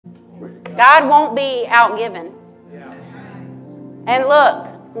God won't be outgiven. And look,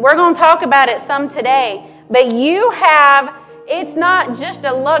 we're going to talk about it some today, but it's not just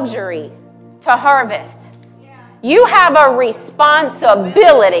a luxury to harvest. You have a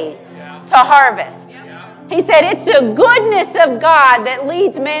responsibility to harvest. He said it's the goodness of God that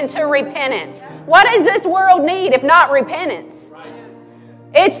leads men to repentance. What does this world need if not repentance?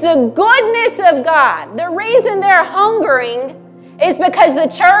 It's the goodness of God. The reason they're hungering is because the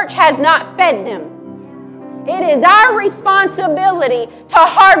church has not fed them. It is our responsibility to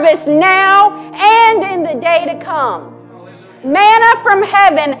harvest now and in the day to come. Manna from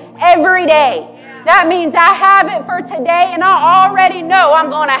heaven every day. That means I have it for today and I already know I'm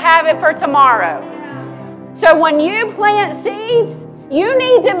going to have it for tomorrow. So when you plant seeds, you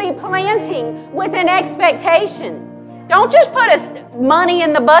need to be planting with an expectation. Don't just put money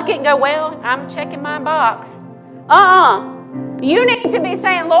in the bucket and go, well, I'm checking my box. You need to be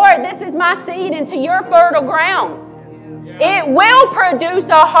saying, Lord, this is my seed into your fertile ground. It will produce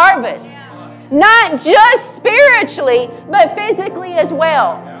a harvest. Not just spiritually, but physically as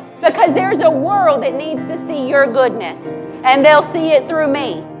well. Because there's a world that needs to see your goodness. And they'll see it through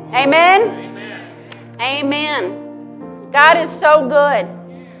me. Amen? Amen. God is so good.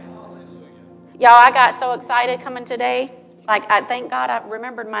 Y'all, I got so excited coming today. I thank God I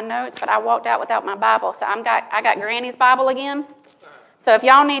remembered my notes, but I walked out without my Bible. So I got Granny's Bible again. So if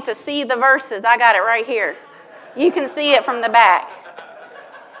y'all need to see the verses, I got it right here. You can see it from the back.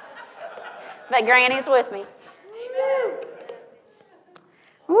 But Granny's with me.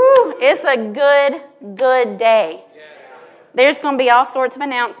 Woo, it's a good day. There's going to be all sorts of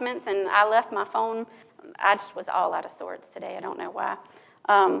announcements, and I left my phone. I just was all out of sorts today. I don't know why.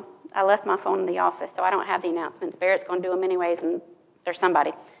 I left my phone in the office, so I don't have the announcements. Barrett's going to do them anyways, and there's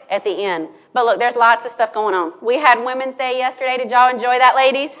somebody at the end. But look, there's lots of stuff going on. We had Women's Day yesterday. Did y'all enjoy that,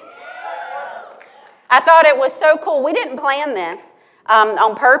 ladies? I thought it was so cool. We didn't plan this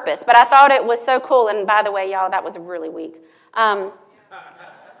on purpose, but I thought it was so cool. And by the way, y'all, that was really weak. But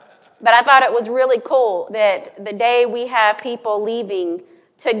I thought it was really cool that the day we have people leaving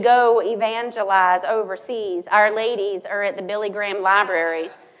to go evangelize overseas, our ladies are at the Billy Graham Library,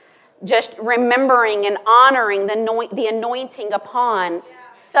 just remembering and honoring the anointing upon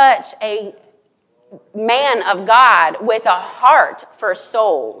such a man of God with a heart for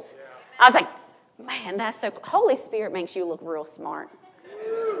souls. I was like, man, that's so cool. Holy Spirit makes you look real smart.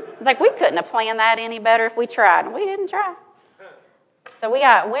 It's like we couldn't have planned that any better if we tried. We didn't try. So we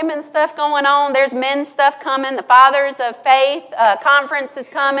got women's stuff going on. There's men's stuff coming. The Fathers of Faith conference is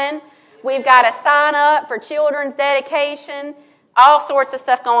coming. We've got a sign up for children's dedication. All sorts of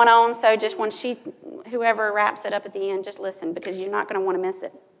stuff going on. So just when whoever wraps it up at the end, just listen because you're not going to want to miss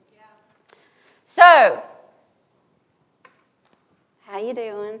it. Yeah. So, how you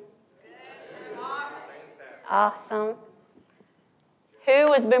doing? Good. Awesome.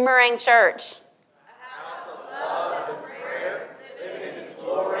 Who is Boomerang Church? A house of love and prayer, living in His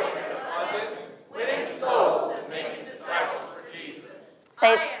glory and abundance, winning souls and making disciples for Jesus. I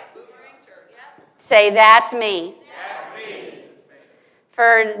am Boomerang Church. Say, that's me. That's me.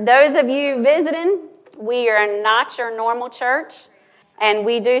 For those of you visiting, we are not your normal church, and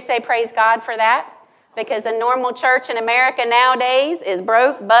we do say praise God for that, because a normal church in America nowadays is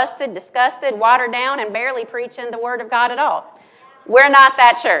broke, busted, disgusted, watered down, and barely preaching the Word of God at all. We're not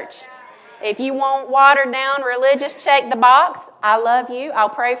that church. If you want watered down religious, check the box. I love you. I'll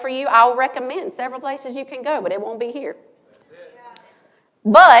pray for you. I'll recommend several places you can go, but it won't be here.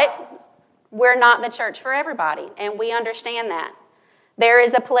 But we're not the church for everybody, and we understand that. There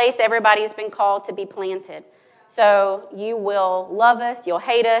is a place everybody's been called to be planted. So you will love us, you'll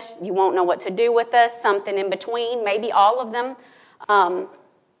hate us, you won't know what to do with us, something in between, maybe all of them.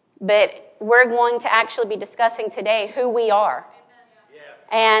 But we're going to actually be discussing today who we are.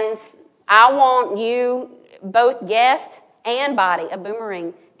 And I want you, both guest and body of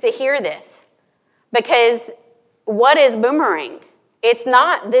Boomerang, to hear this. Because what is Boomerang? It's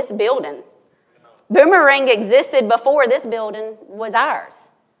not this building. Boomerang existed before this building was ours.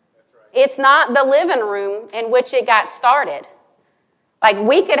 It's not the living room in which it got started. Like,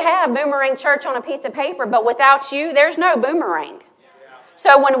 we could have Boomerang Church on a piece of paper, but without you, there's no Boomerang.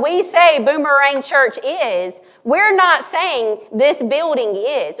 So when we say Boomerang Church is, we're not saying this building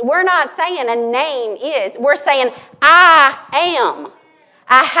is. We're not saying a name is. We're saying I am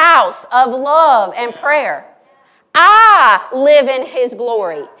a house of love and prayer. I live in His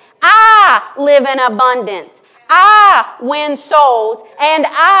glory. I live in abundance. I win souls, and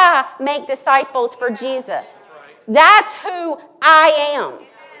I make disciples for Jesus. That's who I am.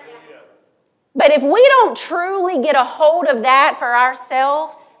 But if we don't truly get a hold of that for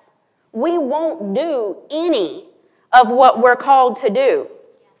ourselves, we won't do any of what we're called to do.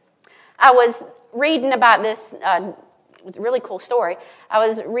 I was reading about this, it was a really cool story. I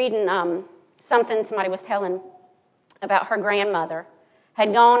was reading something somebody was telling about her grandmother.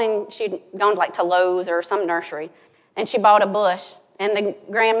 Had gone and she'd gone like to Lowe's or some nursery, and she bought a bush, and the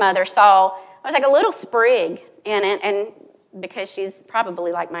grandmother saw, it was like a little sprig in it, and because she's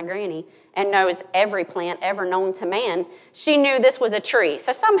probably like my granny and knows every plant ever known to man, she knew this was a tree.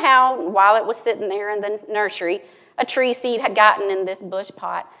 So somehow, while it was sitting there in the nursery, a tree seed had gotten in this bush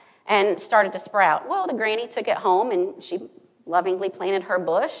pot and started to sprout. Well, the granny took it home, and she lovingly planted her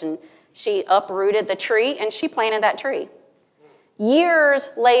bush, and she uprooted the tree, and she planted that tree.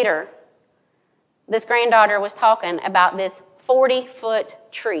 Years later, this granddaughter was talking about this 40-foot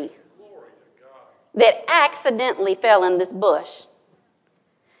tree that accidentally fell in this bush.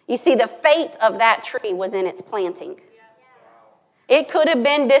 You see, the fate of that tree was in its planting. It could have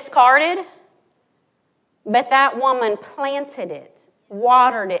been discarded, but that woman planted it,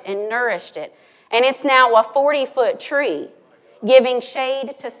 watered it, and nourished it. And it's now a 40-foot tree, giving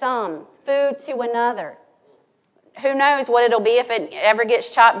shade to some, food to another. Who knows what it'll be if it ever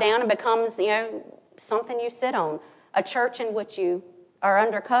gets chopped down and becomes, something you sit on, a church in which you are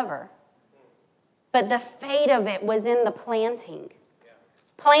undercover. But the fate of it was in the planting.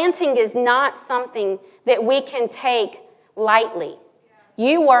 Planting is not something that we can take lightly.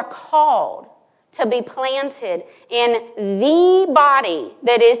 You are called to be planted in the body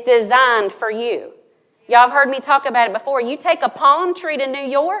that is designed for you. Y'all have heard me talk about it before. You take a palm tree to New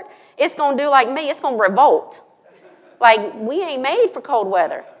York, it's going to do like me. It's going to revolt. Like, we ain't made for cold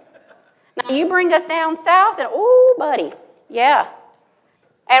weather. Now, you bring us down south, and, oh, buddy, yeah.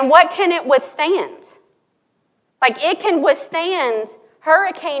 And what can it withstand? Like, it can withstand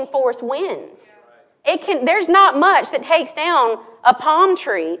hurricane force winds. There's not much that takes down a palm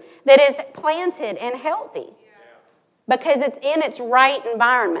tree that is planted and healthy because it's in its right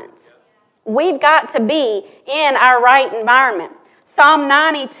environment. We've got to be in our right environment. Psalm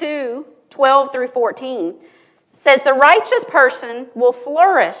 92, 12 through 14 says, "The righteous person will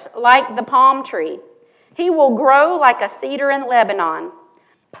flourish like the palm tree. He will grow like a cedar in Lebanon.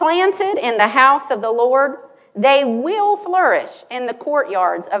 Planted in the house of the Lord, they will flourish in the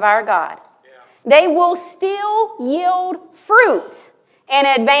courtyards of our God. They will still yield fruit in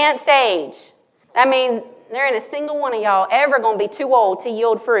advanced age." That means there ain't a single one of y'all ever going to be too old to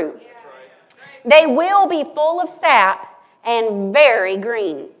yield fruit. They will be full of sap and very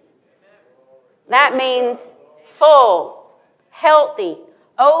green. That means full, healthy,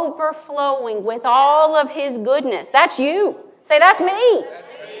 overflowing with all of His goodness. That's you. Say, that's me.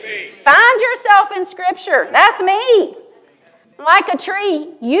 Find yourself in Scripture. That's me. Like a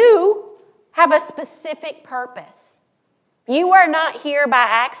tree, you have a specific purpose. You are not here by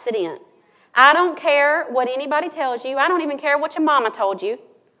accident. I don't care what anybody tells you. I don't even care what your mama told you.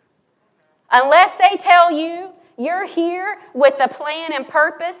 Unless they tell you you're here with a plan and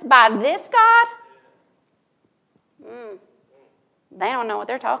purpose by this God, they don't know what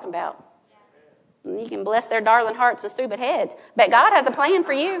they're talking about. You can bless their darling hearts and stupid heads, but God has a plan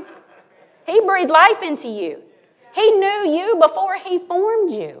for you. He breathed life into you. He knew you before He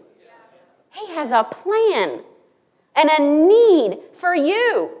formed you. He has a plan and a need for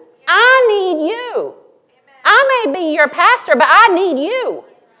you. I need you. I may be your pastor, but I need you.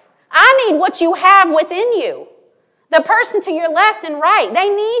 I need what you have within you. The person to your left and right, they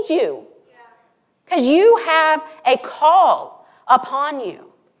need you. Because you have a call upon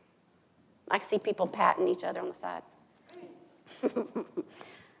you. I see people patting each other on the side.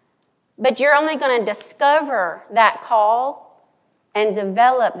 But you're only going to discover that call and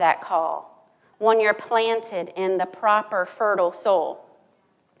develop that call when you're planted in the proper fertile soil.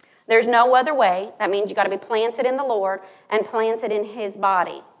 There's no other way. That means you've got to be planted in the Lord and planted in His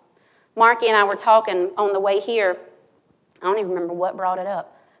body. Marky and I were talking on the way here. I don't even remember what brought it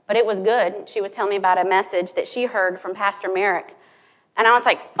up, but it was good. She was telling me about a message that she heard from Pastor Merrick. And I was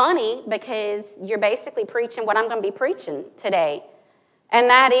like, funny, because you're basically preaching what I'm going to be preaching today. And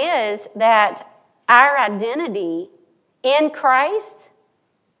that is that our identity in Christ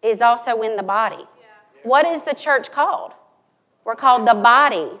is also in the body. What is the church called? We're called the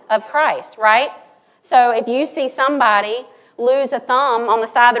body of Christ, right? So if you see somebody lose a thumb on the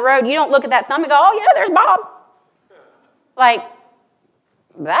side of the road, you don't look at that thumb and go, oh, yeah, there's Bob. Like,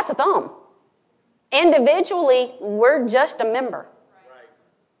 that's a thumb. Individually, we're just a member.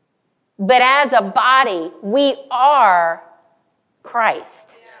 But as a body, we are Christ.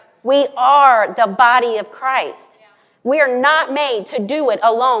 We are the body of Christ. We are not made to do it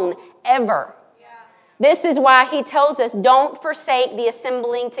alone, ever. This is why he tells us, don't forsake the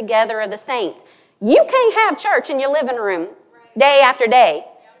assembling together of the saints. You can't have church in your living room day after day.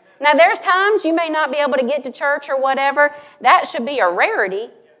 Now, there's times you may not be able to get to church or whatever. That should be a rarity.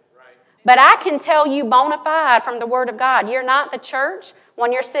 But I can tell you bona fide from the Word of God, you're not the church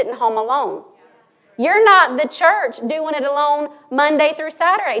when you're sitting home alone. You're not the church doing it alone Monday through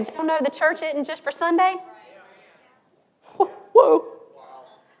Saturday. Do you know the church isn't just for Sunday? Whoa.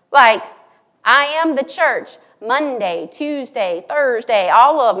 Like, I am the church Monday, Tuesday, Thursday,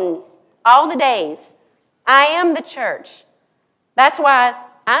 all of them, all the days. I am the church. That's why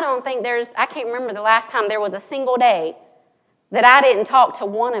I can't remember the last time there was a single day that I didn't talk to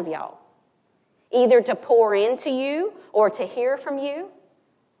one of y'all. Either to pour into you or to hear from you,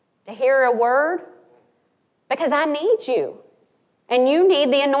 to hear a word. Because I need you. And you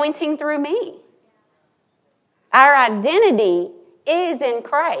need the anointing through me. Our identity is in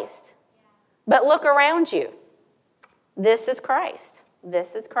Christ. But look around you. This is Christ.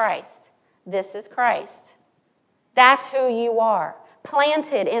 This is Christ. This is Christ. That's who you are.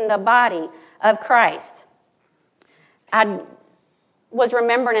 Planted in the body of Christ. I was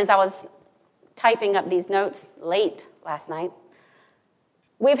remembering as I was typing up these notes late last night.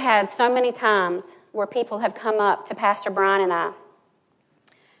 We've had so many times where people have come up to Pastor Brian and I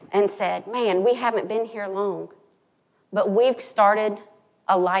and said, man, we haven't been here long, but we've started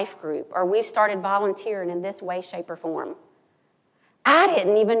a life group or we've started volunteering in this way, shape, or form. I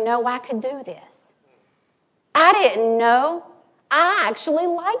didn't even know I could do this. I didn't know I actually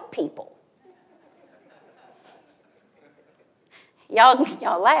like people.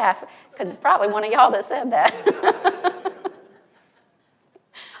 Y'all laugh because it's probably one of y'all that said that.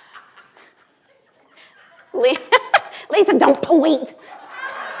 Lisa, don't point.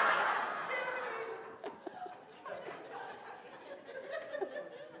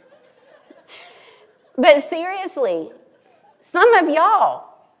 But seriously, some of y'all,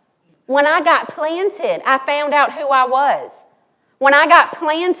 when I got planted, I found out who I was. When I got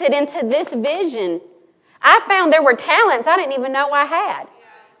planted into this vision, I found there were talents I didn't even know I had.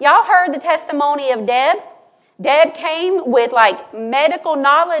 Y'all heard the testimony of Deb? Deb came with like medical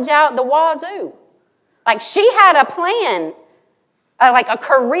knowledge out the wazoo. Like she had a plan, like a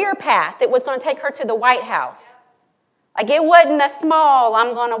career path that was going to take her to the White House. Like it wasn't a small,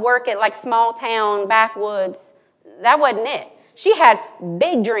 I'm going to work at like small town, backwoods. That wasn't it. She had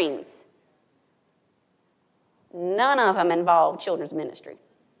big dreams. None of them involved children's ministry.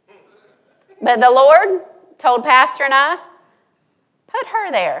 But the Lord told Pastor and I, put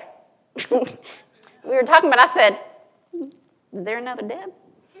her there. We were talking, but I said, is there another Deb?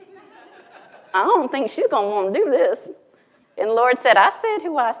 I don't think she's going to want to do this. And the Lord said, I said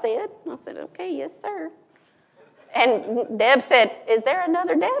who I said. I said, okay, yes, sir. And Deb said, is there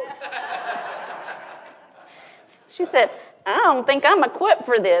another Deb? She said, I don't think I'm equipped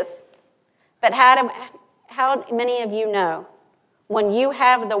for this. But how many of you know when you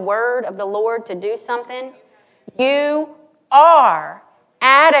have the word of the Lord to do something, you are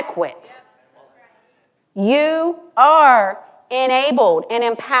adequate. You are enabled and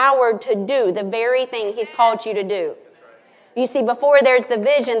empowered to do the very thing he's called you to do. You see, before there's the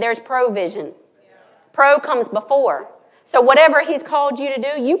vision, there's provision. Pro comes before. So whatever he's called you to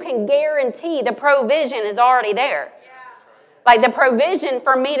do, you can guarantee the provision is already there. Like the provision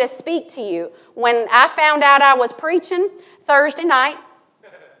for me to speak to you. When I found out I was preaching Thursday night,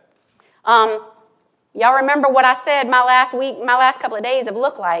 y'all remember what I said my last couple of days have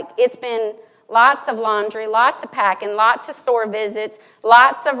looked like. It's been lots of laundry, lots of packing, lots of store visits,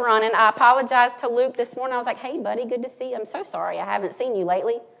 lots of running. I apologized to Luke this morning. I was like, hey, buddy, good to see you. I'm so sorry I haven't seen you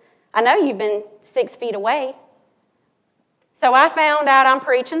lately. I know you've been 6 feet away. So I found out I'm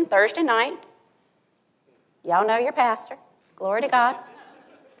preaching Thursday night. Y'all know your pastor. Glory to God.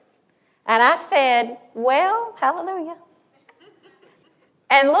 And I said, well, hallelujah.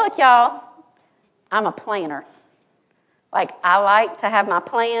 And look, y'all, I'm a planner. Like, I like to have my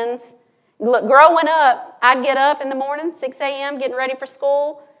plans. Look, growing up, I'd get up in the morning, 6 a.m., getting ready for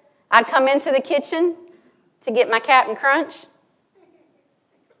school. I'd come into the kitchen to get my Captain Crunch.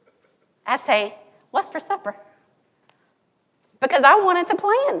 I'd say, what's for supper? Because I wanted to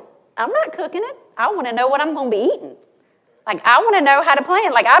plan. I'm not cooking it. I want to know what I'm going to be eating. Like, I want to know how to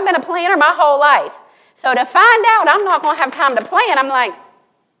plan. Like, I've been a planner my whole life. So to find out I'm not going to have time to plan, I'm like,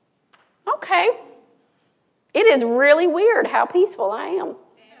 okay. It is really weird how peaceful I am.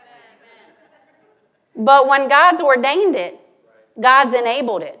 But when God's ordained it, God's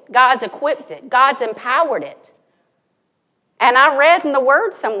enabled it, God's equipped it, God's empowered it. And I read in the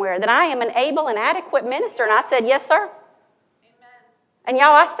Word somewhere that I am an able and adequate minister, and I said, yes, sir. Amen. And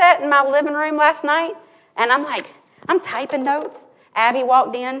y'all, I sat in my living room last night, And I'm typing notes. Abby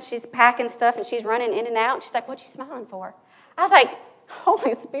walked in. She's packing stuff, and she's running in and out. She's like, what you smiling for? I was like,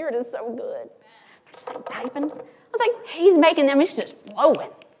 Holy Spirit is so good. Just typing. I was like, he's making them. It's just flowing.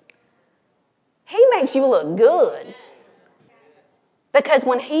 He makes you look good. Because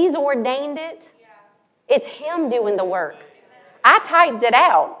when he's ordained it, it's him doing the work. I typed it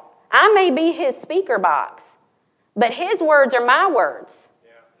out. I may be his speaker box, but his words are my words.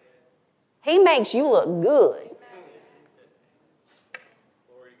 He makes you look good.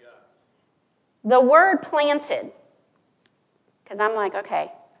 The word planted, because I'm like,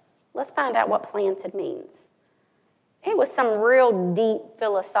 okay, let's find out what planted means. It was some real deep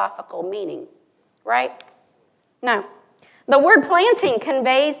philosophical meaning, right? No. The word planting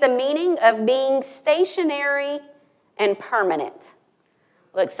conveys the meaning of being stationary and permanent.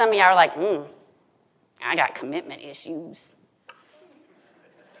 Look, some of y'all are like, I got commitment issues.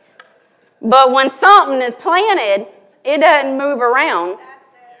 But when something is planted, it doesn't move around.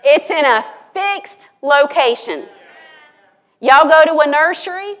 It's in a fixed location. Y'all go to a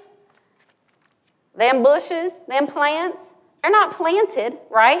nursery, them bushes, them plants, they're not planted,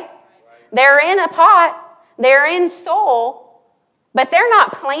 right? They're in a pot, they're in soil, but they're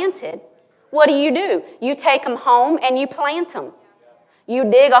not planted. What do? You take them home and you plant them. You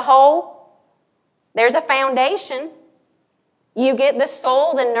dig a hole, there's a foundation, you get the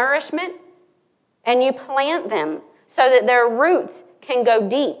soil, the nourishment, and you plant them so that their roots can go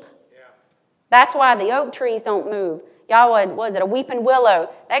deep. That's why the oak trees don't move. Y'all was it a weeping willow?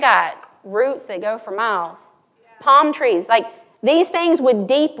 They got roots that go for miles. Palm trees, like these things with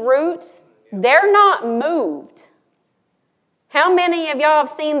deep roots, they're not moved. How many of y'all have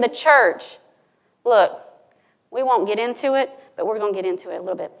seen the church? Look, we won't get into it, but we're going to get into it a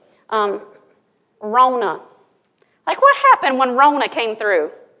little bit. Rona. Like what happened when Rona came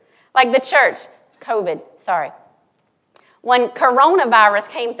through? Like the church, COVID, sorry. When coronavirus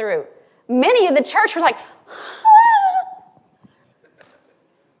came through, many of the church were like,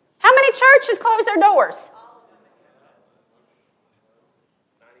 how many churches closed their doors?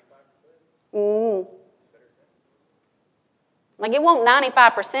 Like it won't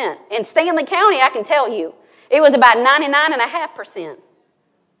 95%. In Stanley County, I can tell you, it was about 99.5%.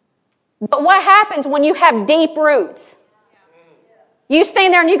 But what happens when you have deep roots? You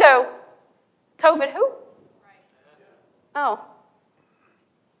stand there and you go, COVID who? Oh.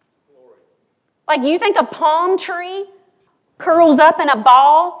 Like you think a palm tree curls up in a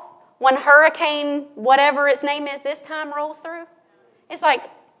ball when hurricane, whatever its name is, this time rolls through? It's like,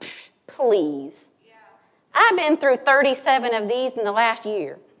 please. I've been through 37 of these in the last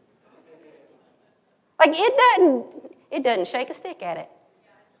year. Like it doesn't shake a stick at it.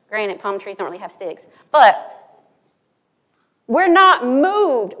 Granted, palm trees don't really have sticks. But we're not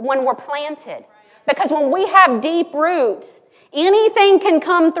moved when we're planted. Because when we have deep roots, anything can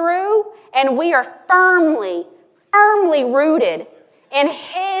come through and we are firmly rooted in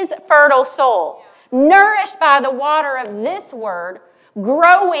his fertile soil, nourished by the water of this word,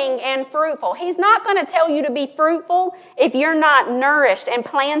 growing and fruitful. He's not going to tell you to be fruitful if you're not nourished and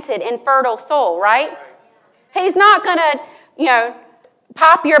planted in fertile soil, right? He's not going to,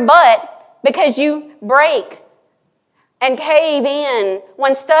 pop your butt because you break and cave in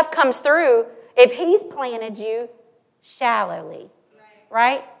when stuff comes through if he's planted you shallowly,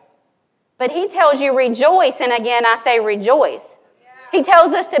 right? But he tells you rejoice, and again I say rejoice. He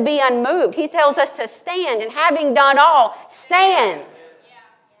tells us to be unmoved. He tells us to stand, and having done all, stand.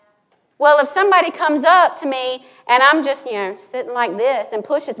 Well, if somebody comes up to me and I'm just, sitting like this and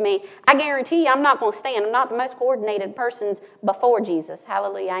pushes me, I guarantee you I'm not going to stand. I'm not the most coordinated person before Jesus.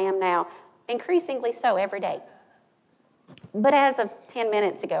 Hallelujah, I am now. Increasingly so every day. But as of 10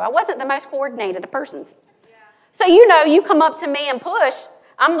 minutes ago, I wasn't the most coordinated of persons. So, you come up to me and push,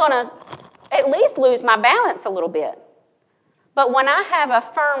 I'm going to at least lose my balance a little bit. But when I have a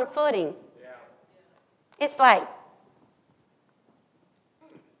firm footing, it's like,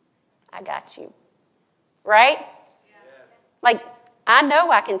 I got you. Right? Yes. Like, I know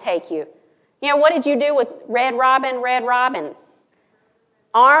I can take you. What did you do with Red Robin?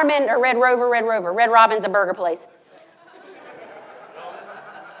 Armin or Red Rover? Red Robin's a burger place.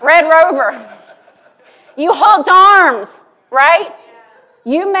 Red Rover. You hooked arms, right?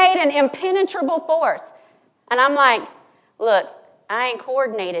 You made an impenetrable force. And I'm like, look, I ain't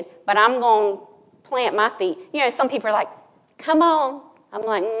coordinated, but I'm going to plant my feet. Some people are like, come on. I'm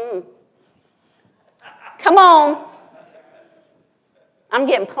like, come on. I'm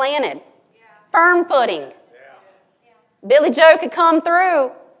getting planted. Firm footing. Billy Joe could come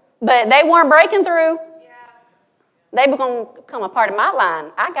through, but they weren't breaking through. They were going to become a part of my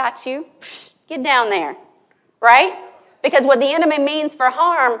line. I got you. Get down there, right? Because what the enemy means for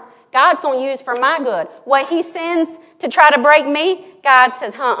harm, God's going to use for my good. What he sends to try to break me, God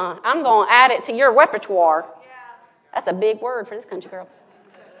says, I'm going to add it to your repertoire. That's a big word for this country girl.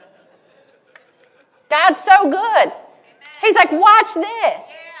 God's so good. He's like, watch this.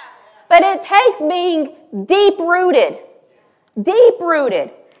 But it takes being deep-rooted.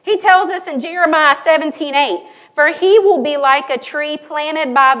 Deep-rooted. He tells us in Jeremiah 17:8, for he will be like a tree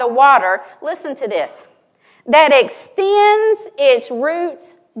planted by the water. Listen to this. That extends its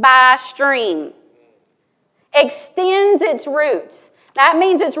roots by a stream. Extends its roots. That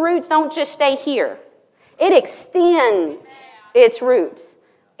means its roots don't just stay here. It extends its roots.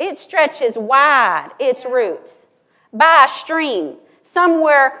 It stretches wide its roots by a stream.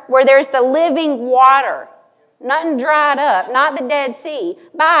 Somewhere where there's the living water. Nothing dried up, not the Dead Sea.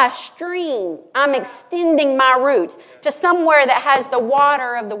 By a stream, I'm extending my roots to somewhere that has the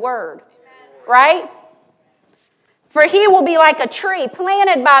water of the Word. Right? For he will be like a tree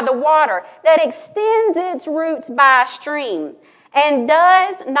planted by the water that extends its roots by a stream and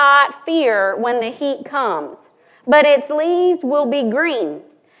does not fear when the heat comes, but its leaves will be green.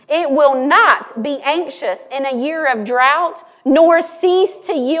 It will not be anxious in a year of drought, nor cease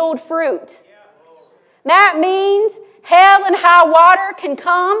to yield fruit. That means hell and high water can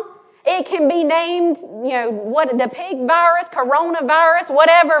come. It can be named, the pig virus, coronavirus,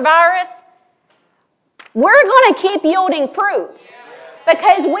 whatever virus. We're going to keep yielding fruit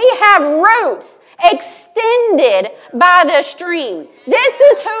because we have roots extended by the stream. This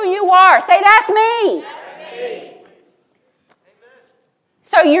is who you are. Say, that's me. That's me.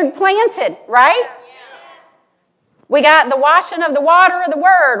 So you're planted, right? We got the washing of the water of the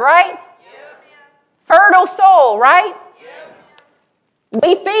Word, right? Fertile soul, right?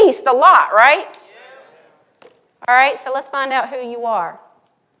 We feast a lot, right? All right, so let's find out who you are.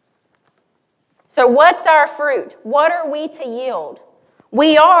 So what's our fruit? What are we to yield?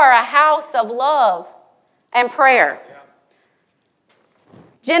 We are a house of love and prayer.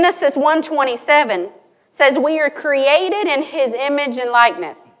 Genesis 1:27 says we are created in his image and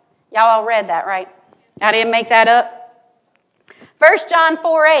likeness. Y'all all read that, right? I didn't make that up. 1 John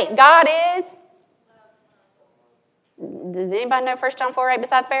 4:8, God is... Does anybody know 1 John 4:8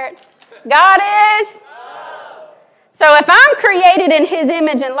 besides Barrett? God is... So if I'm created in his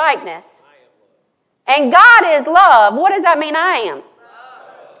image and likeness, and God is love, what does that mean I am? Love.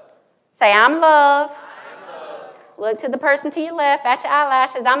 Say, I'm love. Look to the person to your left, at your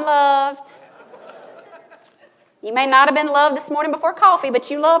eyelashes, I'm loved. You may not have been loved this morning before coffee, but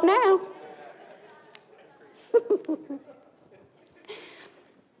you love now.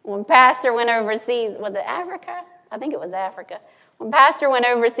 When Pastor went overseas, was it Africa? I think it was Africa. When Pastor went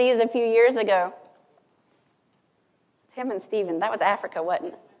overseas a few years ago, him and Stephen, that was Africa,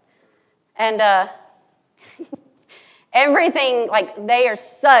 wasn't it? And everything, like they're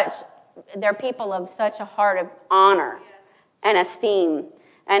people of such a heart of honor and esteem.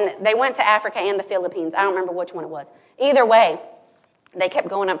 And they went to Africa and the Philippines. I don't remember which one it was. Either way, they kept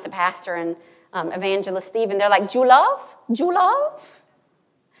going up to Pastor and Evangelist Stephen. They're like, "Do you love?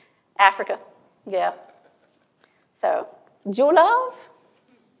 Africa, yeah. So, do you love?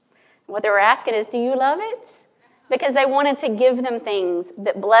 What they were asking is, do you love it? Because they wanted to give them things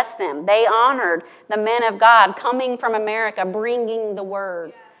that blessed them. They honored the men of God coming from America, bringing the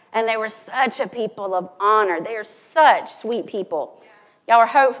word. And they were such a people of honor. They are such sweet people. Y'all are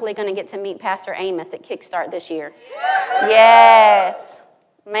hopefully going to get to meet Pastor Amos at Kickstart this year. Yes.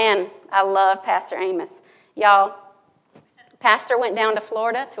 Man, I love Pastor Amos. Y'all, Pastor went down to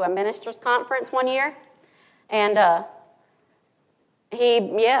Florida to a ministers' conference one year. And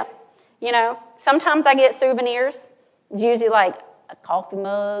sometimes I get souvenirs. It's usually like a coffee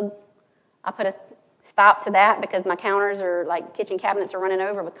mug. I put a stop to that because my counters are like kitchen cabinets are running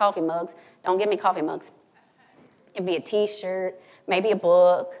over with coffee mugs. Don't give me coffee mugs. It'd be a T-shirt, maybe a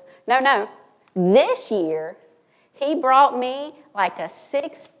book. No. This year, he brought me like a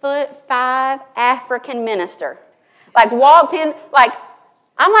 6'5" African minister. Like walked in, like,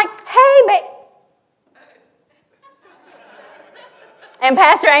 I'm like, hey, babe. And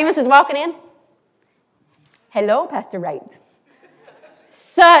Pastor Amos is walking in. Hello, Pastor Wright.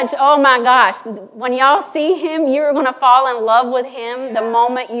 Oh my gosh. When y'all see him, you're going to fall in love with him the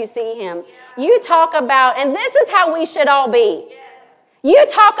moment you see him. You talk about, and this is how we should all be. You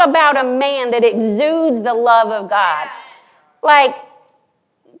talk about a man that exudes the love of God. Like,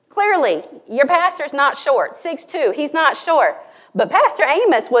 clearly, your pastor's not short. 6'2", he's not short. But Pastor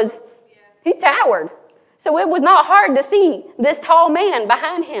Amos he towered. So it was not hard to see this tall man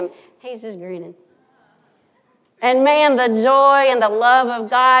behind him. He's just grinning. And man, the joy and the love of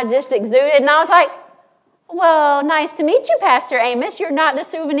God just exuded. And I was like, well, nice to meet you, Pastor Amos. You're not the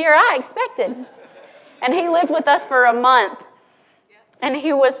souvenir I expected. And he lived with us for a month. And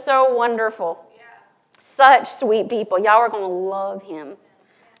he was so wonderful. Such sweet people. Y'all are going to love him.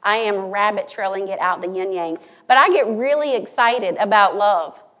 I am rabbit trailing it out the yin-yang. But I get really excited about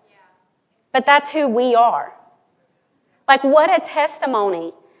love. But that's who we are. Like, what a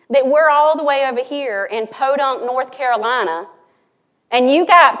testimony that we're all the way over here in Podunk, North Carolina, and you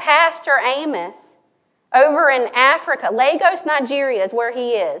got Pastor Amos over in Africa. Lagos, Nigeria is where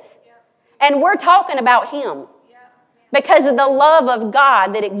he is. And we're talking about him because of the love of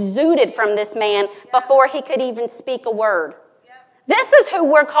God that exuded from this man before he could even speak a word. This is who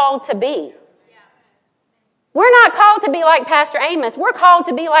we're called to be. We're not called to be like Pastor Amos. We're called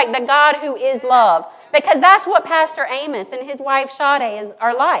to be like the God who is love. Because that's what Pastor Amos and his wife Sade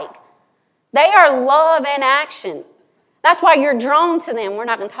are like. They are love in action. That's why you're drawn to them. We're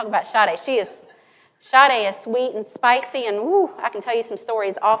not going to talk about Sade. Sade is sweet and spicy, and I can tell you some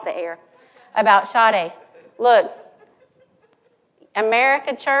stories off the air about Sade. Look,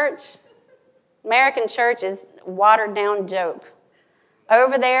 American church is a watered down joke.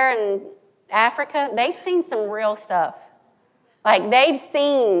 Over there in Africa, they've seen some real stuff. Like, they've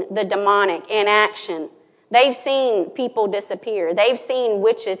seen the demonic in action. They've seen people disappear. They've seen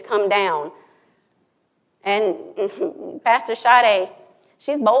witches come down. And Pastor Sade,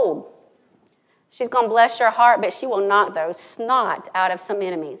 she's bold. She's going to bless your heart, but she will knock those snot out of some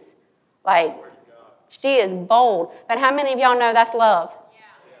enemies. Like, she is bold. But how many of y'all know that's love?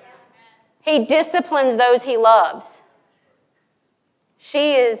 He disciplines those he loves.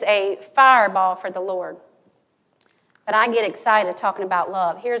 She is a fireball for the Lord. But I get excited talking about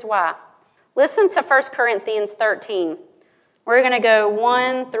love. Here's why. Listen to 1 Corinthians 13. We're going to go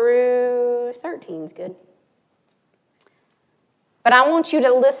 1 through 13 is good. But I want you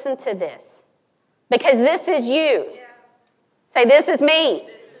to listen to this. Because this is you. Say, this is me.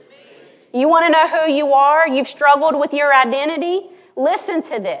 You want to know who you are? You've struggled with your identity? Listen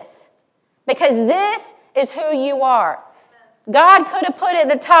to this. Because this is who you are. God could have put at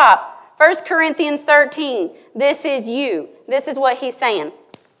the top, 1 Corinthians 13, this is you. This is what he's saying.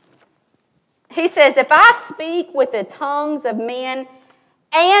 He says, if I speak with the tongues of men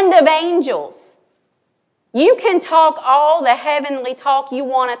and of angels, you can talk all the heavenly talk you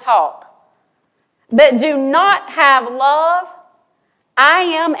want to talk, but do not have love, I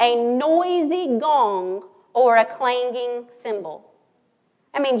am a noisy gong or a clanging cymbal.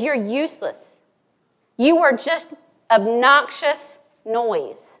 I mean, you're useless. You are just obnoxious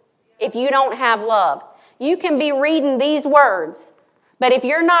noise if you don't have love. You can be reading these words, but if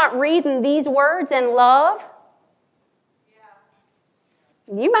you're not reading these words in love,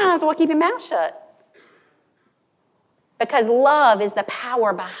 you might as well keep your mouth shut. Because love is the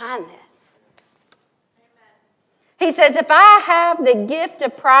power behind this. He says, if I have the gift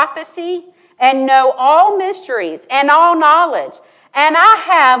of prophecy and know all mysteries and all knowledge, and I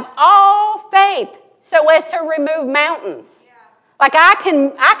have all faith so as to remove mountains. Like I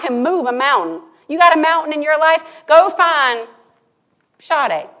can move a mountain. You got a mountain in your life? Go find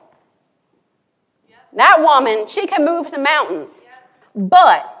Sade. That woman, she can move some mountains.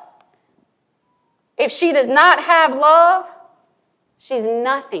 But if she does not have love, she's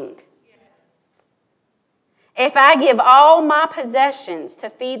nothing. If I give all my possessions to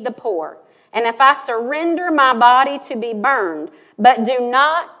feed the poor, and if I surrender my body to be burned, but do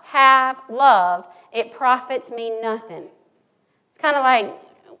not have love, it profits me nothing. It's kind of like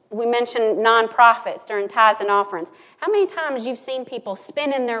we mentioned nonprofits during tithes and offerings. How many times you've seen people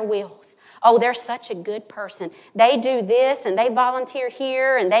spinning their wheels? Oh, they're such a good person. They do this and they volunteer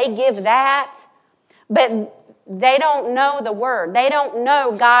here and they give that. But they don't know the word. They don't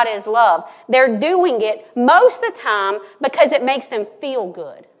know God is love. They're doing it most of the time because it makes them feel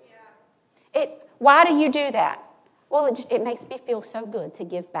good. Why do you do that? Well, it makes me feel so good to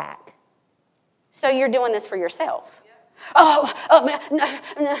give back. So you're doing this for yourself. No.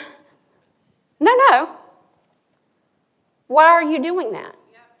 Why are you doing that?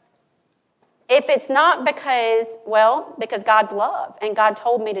 If it's not because God's love and God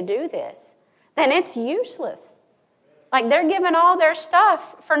told me to do this, then it's useless. Like they're giving all their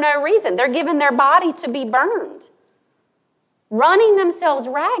stuff for no reason. They're giving their body to be burned, running themselves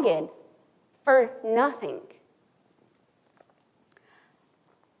ragged for nothing.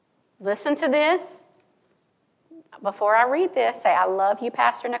 Listen to this. Before I read this, say, I love you,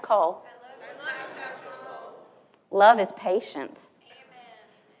 Pastor Nicole. I love you, Pastor Nicole. Love is patience. Amen.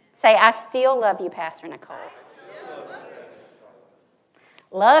 Say, I still love you, Pastor Nicole.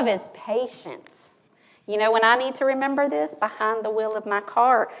 Love is patience. You know when I need to remember this? Behind the wheel of my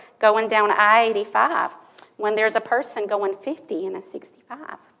car going down I-85 when there's a person going 50 in a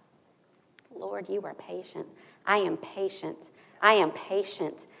 65. Lord, you are patient. I am patient. I am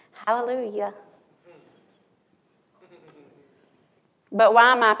patient. Hallelujah. But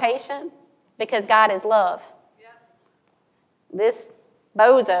why am I patient? Because God is love. This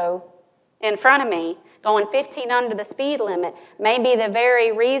bozo in front of me going 15 under the speed limit may be the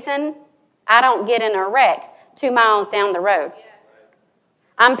very reason I don't get in a wreck 2 miles down the road.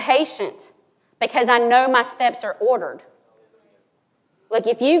 I'm patient because I know my steps are ordered. Look,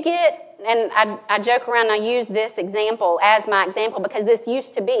 if you get, and I joke around and I use this example as my example because this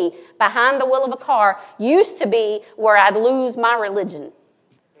used to be, behind the wheel of a car, used to be where I'd lose my religion.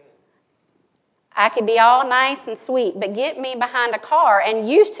 I could be all nice and sweet, but get me behind a car and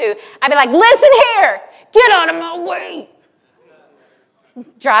used to, I'd be like, listen here, get out of my way.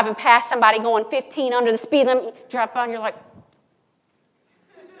 Driving past somebody going 15 under the speed limit, drop on, you're like,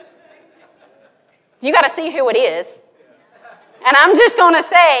 you got to see who it is. And I'm just going to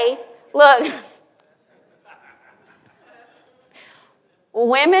say, look,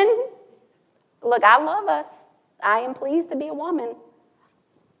 women, look, I love us. I am pleased to be a woman.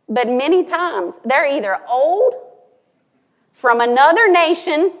 But many times, they're either old, from another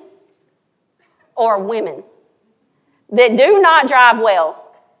nation, or women that do not drive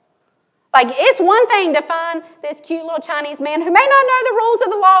well. Like, it's one thing to find this cute little Chinese man who may not know the rules of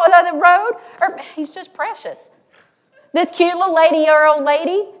the law of the road, or he's just precious. This cute little lady or old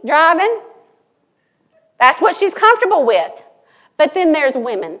lady driving, that's what she's comfortable with. But then there's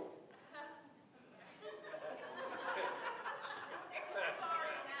women.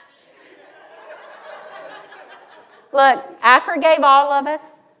 Look, I forgave all of us.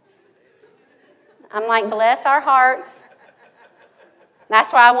 I'm like, bless our hearts.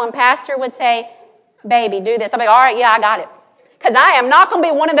 That's why one pastor would say, baby, do this. I'm like, all right, yeah, I got it. Because I am not going to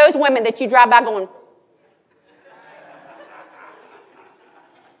be one of those women that you drive by going.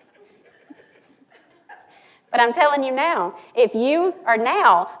 But I'm telling you now, if you are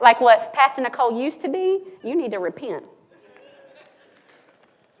now like what Pastor Nicole used to be, you need to repent.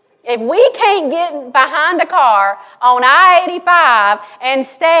 If we can't get behind a car on I-85 and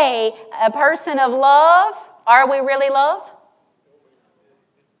stay a person of love, are we really love?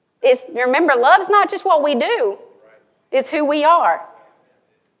 Remember, love's not just what we do. It's who we are.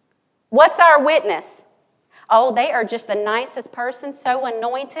 What's our witness? Oh, they are just the nicest person, so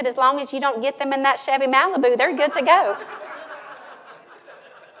anointed. As long as you don't get them in that Chevy Malibu, they're good to go.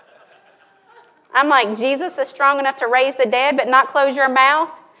 I'm like, Jesus is strong enough to raise the dead, but not close your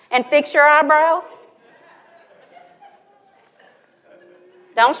mouth and fix your eyebrows?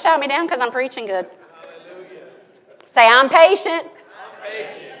 Don't shout me down because I'm preaching good. Hallelujah. Say, I'm patient.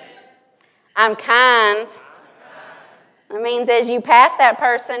 I'm kind. It means as you pass that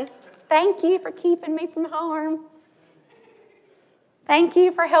person, thank you for keeping me from harm. Thank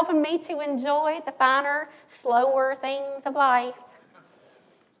you for helping me to enjoy the finer, slower things of life.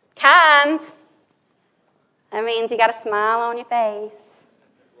 Kind. That means you got a smile on your face.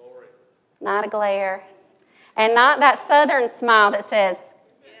 Glory. Not a glare. And not that southern smile that says,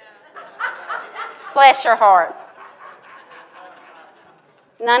 bless your heart.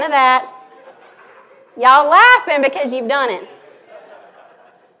 None of that. Y'all laughing because you've done it.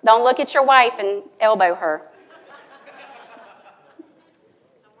 Don't look at your wife and elbow her.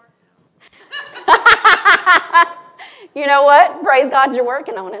 You know what? Praise God you're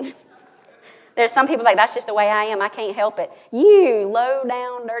working on it. There's some people like, that's just the way I am. I can't help it. You low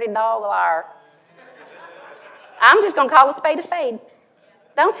down, dirty dog liar. I'm just going to call a spade a spade.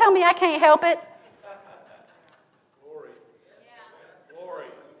 Don't tell me I can't help it. Glory.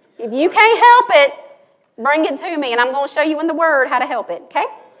 If you can't help it, bring it to me, and I'm going to show you in the Word how to help it, okay?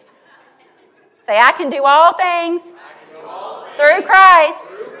 Say, I can do all things through Christ,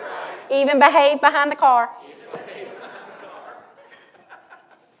 even behave behind the car.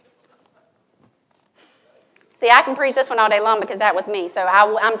 See, I can preach this one all day long because that was me. So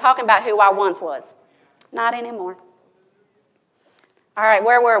I'm talking about who I once was. Not anymore. All right,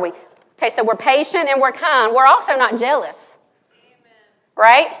 where were we? Okay, so we're patient and we're kind. We're also not jealous.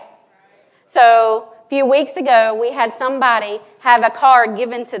 Right? So a few weeks ago, we had somebody have a car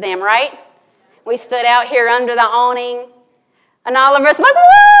given to them, right? We stood out here under the awning, and all of us like, woo!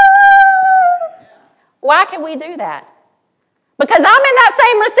 Why can we do that? Because I'm in that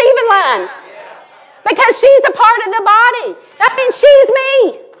same receiving line. Because she's a part of the body. That means she's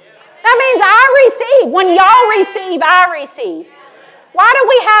me. That means I receive. When y'all receive, I receive. Why do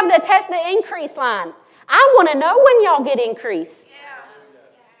we have the increase line? I want to know when y'all get increase.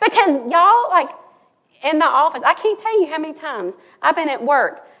 Because y'all, like, in the office. I can't tell you how many times I've been at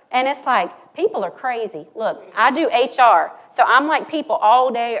work, and it's like, people are crazy. Look, I do HR, so I'm like people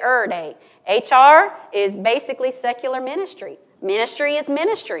all day, every day. HR is basically secular ministry. Ministry is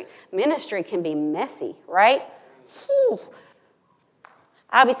ministry. Ministry can be messy, right? Whew.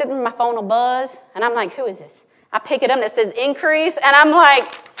 I'll be sitting, my phone will buzz, and I'm like, who is this? I pick it up, and it says increase, and I'm like,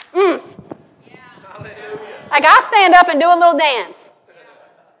 Like, I stand up and do a little dance.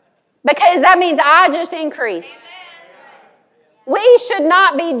 Because that means I just increased. We should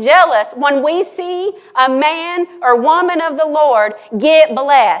not be jealous when we see a man or woman of the Lord get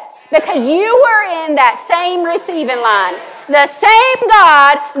blessed. Because you were in that same receiving line. The same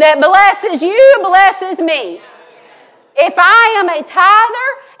God that blesses you blesses me. If I am a tither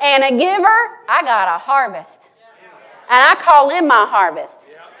and a giver, I got a harvest. And I call in my harvest.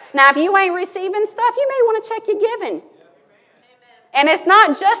 Now, if you ain't receiving stuff, you may want to check your giving. And it's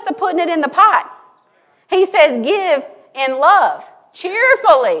not just the putting it in the pot. He says give in love,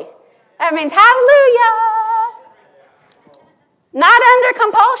 cheerfully. That means hallelujah. Not under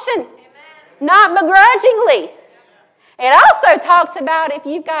compulsion. Not begrudgingly. It also talks about if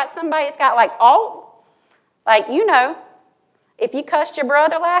you've got somebody that's got like if you cussed your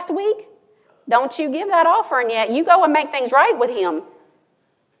brother last week, don't you give that offering yet. You go and make things right with him.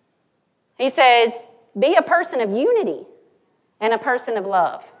 He says, be a person of unity and a person of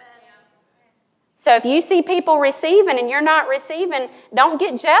love. So if you see people receiving and you're not receiving, don't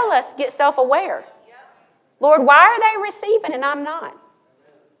get jealous, get self-aware. Lord, why are they receiving and I'm not?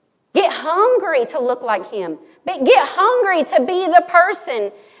 Get hungry to look like him. Get hungry to be the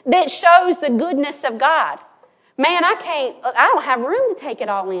person that shows the goodness of God. Man, I don't have room to take it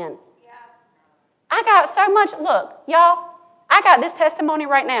all in. I got so much. Look, y'all, I got this testimony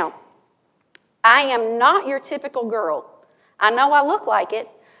right now. I am not your typical girl. I know I look like it,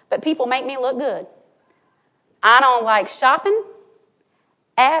 but people make me look good. I don't like shopping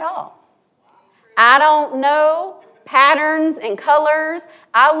at all. I don't know patterns and colors.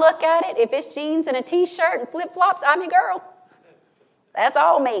 I look at it. If it's jeans and a t-shirt and flip-flops, I'm your girl. That's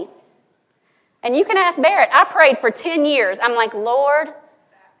all me. And you can ask Barrett. I prayed for 10 years. I'm like, Lord,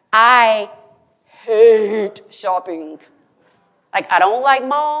 I hate shopping. Like, I don't like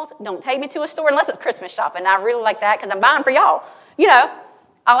malls. Don't take me to a store unless it's Christmas shopping. I really like that because I'm buying for y'all.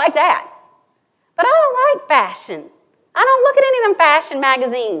 I like that. But I don't like fashion. I don't look at any of them fashion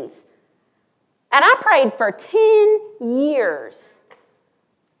magazines. And I prayed for 10 years.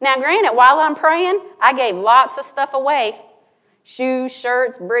 Now, granted, while I'm praying, I gave lots of stuff away. Shoes,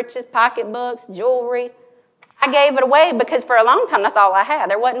 shirts, breeches, pocketbooks, jewelry. I gave it away because for a long time, that's all I had.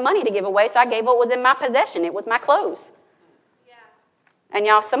 There wasn't money to give away, so I gave what was in my possession. It was my clothes. And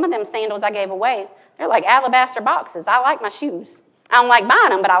y'all, some of them sandals I gave away, they're like alabaster boxes. I like my shoes. I don't like buying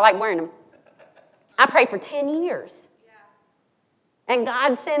them, but I like wearing them. I prayed for 10 years. And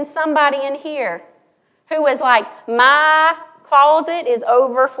God sends somebody in here who is like, my closet is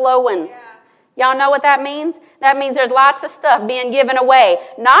overflowing. Y'all know what that means? That means there's lots of stuff being given away.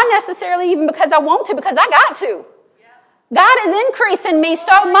 Not necessarily even because I want to, because I got to. God is increasing me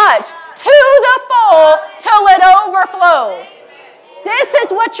so much to the full till it overflows. This is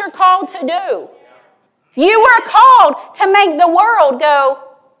what you're called to do. You were called to make the world go,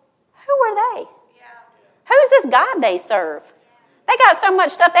 who are they? Who's this God they serve? They got so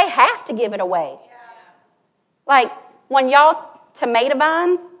much stuff, they have to give it away. Like when y'all's tomato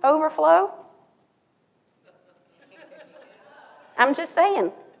vines overflow. I'm just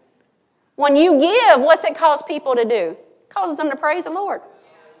saying. When you give, what's it cause people to do? It causes them to praise the Lord.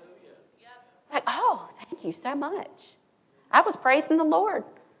 Like, oh, thank you so much. I was praising the Lord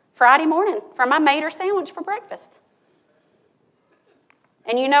Friday morning for my Mater sandwich for breakfast.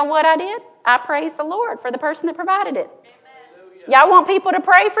 And you know what I did? I praised the Lord for the person that provided it. Y'all want people to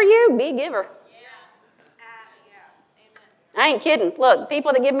pray for you? Be a giver. I ain't kidding. Look,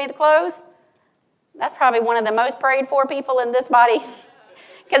 people that give me the clothes, that's probably one of the most prayed for people in this body.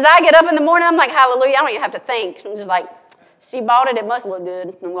 Because I get up in the morning, I'm like, hallelujah. I don't even have to think. I'm just like, she bought it. It must look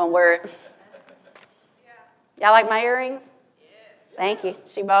good. I'm going to wear it. Y'all like my earrings? Thank you.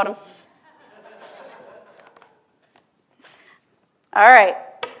 She bought them. All right.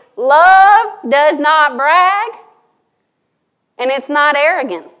 Love does not brag, and it's not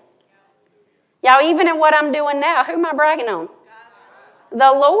arrogant. Y'all, even in what I'm doing now, who am I bragging on?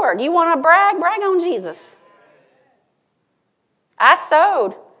 The Lord. You want to brag? Brag on Jesus. I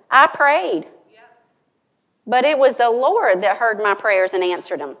sowed. I prayed. But it was the Lord that heard my prayers and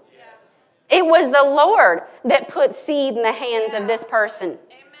answered them. It was the Lord that put seed in the hands of this person.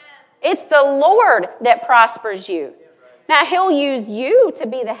 It's the Lord that prospers you. Now, He'll use you to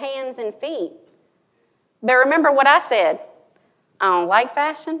be the hands and feet. But remember what I said. I don't like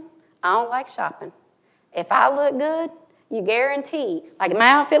fashion. I don't like shopping. If I look good, you guarantee, like my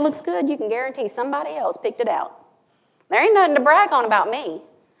outfit looks good, you can guarantee somebody else picked it out. There ain't nothing to brag on about me.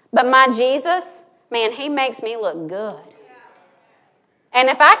 But my Jesus, man, he makes me look good. And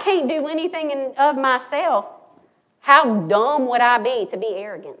if I can't do anything of myself, how dumb would I be to be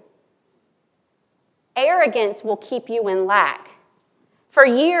arrogant? Arrogance will keep you in lack. For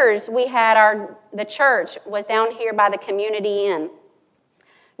years, we had the church was down here by the Community Inn.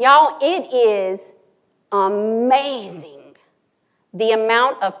 Y'all, it is amazing the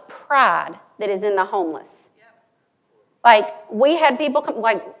amount of pride that is in the homeless. Like, we had people come,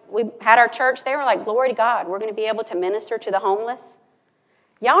 like, we had our church there, we're like, glory to God, we're going to be able to minister to the homeless.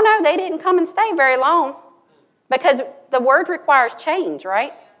 Y'all know they didn't come and stay very long because the word requires change,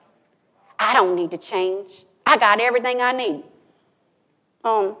 right? I don't need to change. I got everything I need.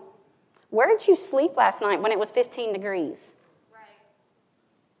 Where did you sleep last night when it was 15 degrees?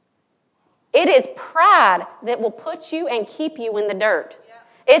 It is pride that will put you and keep you in the dirt.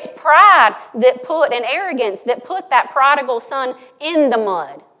 It's pride and arrogance that put that prodigal son in the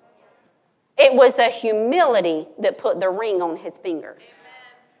mud. It was the humility that put the ring on his finger.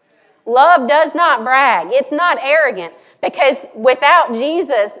 Love does not brag. It's not arrogant. Because without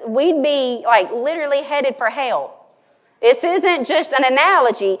Jesus, we'd be like literally headed for hell. This isn't just an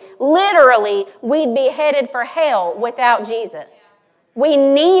analogy. Literally, we'd be headed for hell without Jesus. We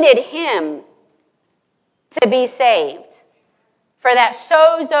needed him to be saved. For that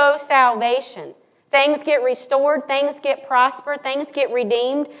sozo salvation. Things get restored, things get prospered, things get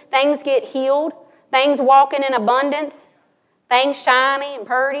redeemed, things get healed, things walking in abundance, things shiny and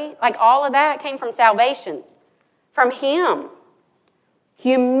purty. Like all of that came from salvation. From him.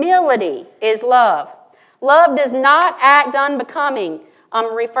 Humility is love. Love does not act unbecoming.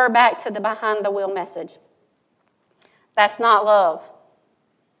 Refer back to the behind the wheel message. That's not love.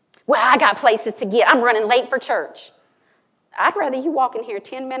 Well, I got places to get. I'm running late for church. I'd rather you walk in here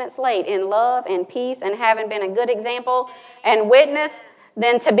 10 minutes late in love and peace and having been a good example and witness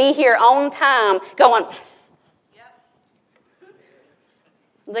than to be here on time going,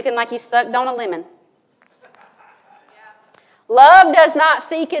 looking like you sucked on a lemon. Love does not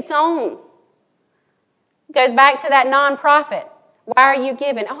seek its own. Goes back to that nonprofit. Why are you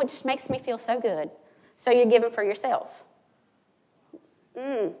giving? Oh, it just makes me feel so good. So you're giving for yourself.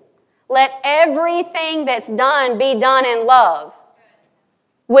 Let everything that's done be done in love,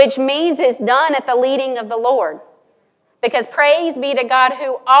 which means it's done at the leading of the Lord. Because praise be to God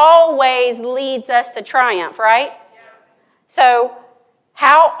who always leads us to triumph, right? So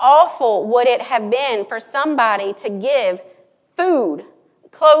how awful would it have been for somebody to give food,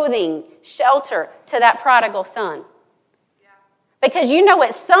 clothing, shelter to that prodigal son? Because you know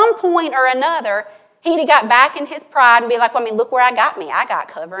at some point or another, he'd have got back in his pride and be like, well, I mean, look where I got me. I got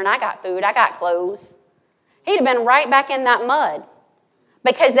cover and I got food. I got clothes. He'd have been right back in that mud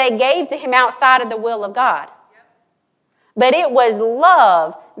because they gave to him outside of the will of God. But it was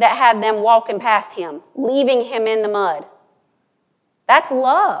love that had them walking past him, leaving him in the mud. That's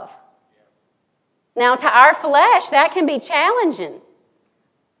love. Now, to our flesh, that can be challenging.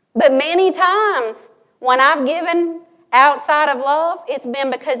 But many times when I've given outside of love, it's been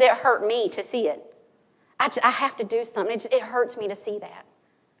because it hurt me to see it. I have to do something. It hurts me to see that.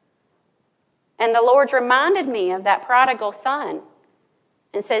 And the Lord's reminded me of that prodigal son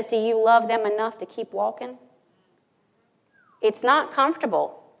and says, do you love them enough to keep walking? It's not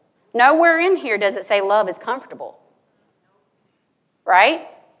comfortable. Nowhere in here does it say love is comfortable. Right?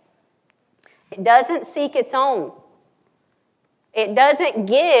 It doesn't seek its own. It doesn't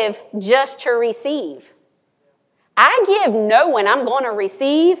give just to receive. I give knowing I'm going to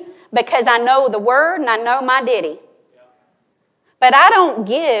receive because I know the word and I know my ditty. But I don't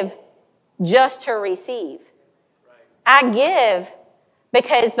give just to receive. I give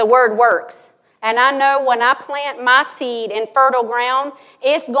because the word works. And I know when I plant my seed in fertile ground,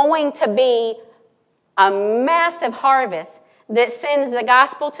 it's going to be a massive harvest that sends the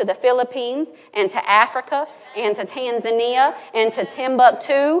gospel to the Philippines and to Africa and to Tanzania and to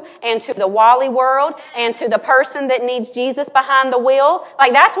Timbuktu and to the Wally world and to the person that needs Jesus behind the wheel.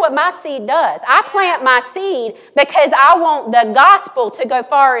 Like that's what my seed does. I plant my seed because I want the gospel to go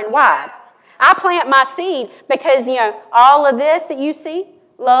far and wide. I plant my seed because, all of this that you see,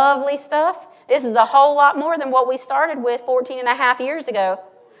 lovely stuff, this is a whole lot more than what we started with 14 and a half years ago.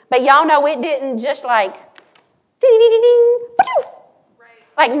 But y'all know it didn't just like,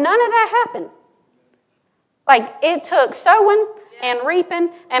 like none of that happened. Like it took sowing and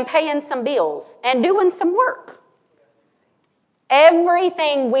reaping and paying some bills and doing some work.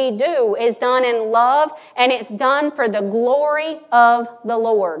 Everything we do is done in love, and it's done for the glory of the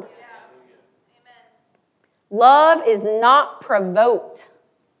Lord. Love is not provoked.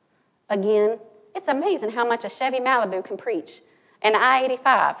 Again, it's amazing how much a Chevy Malibu can preach. And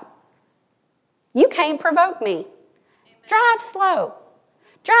I-85. You can't provoke me. Amen. Drive slow.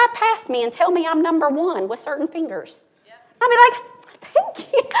 Drive past me and tell me I'm number one with certain fingers. Yep. I'll be like,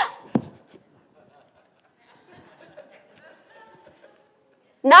 thank you.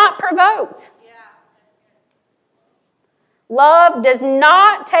 Not provoked. Yeah. Love does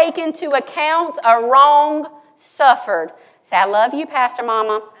not take into account a wrong suffered. Say, I love you, Pastor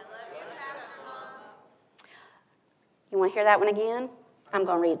Mama. You want to hear that one again? I'm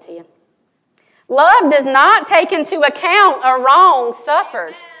going to read it to you. Love does not take into account a wrong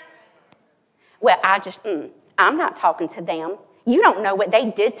suffered. Well, I'm not talking to them. You don't know what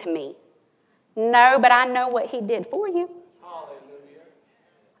they did to me. No, but I know what he did for you. Hallelujah.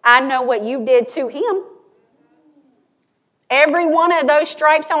 I know what you did to him. Every one of those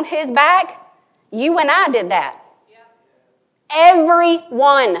stripes on his back, you and I did that. Yep. Every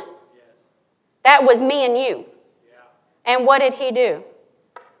one. Yes. That was me and you. Yeah. And what did he do?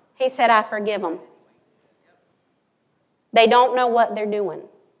 He said, I forgive them. Yep. They don't know what they're doing.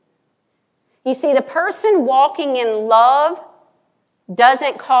 You see, the person walking in love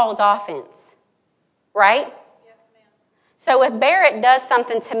doesn't cause offense. Right? Yes, ma'am. So if Barrett does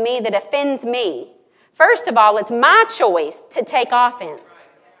something to me that offends me, first of all, it's my choice to take offense.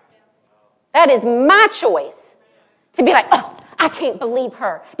 That is my choice. To be like, oh, I can't believe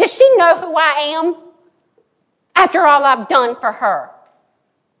her. Does she know who I am? After all I've done for her.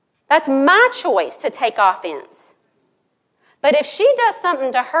 That's my choice to take offense. But if she does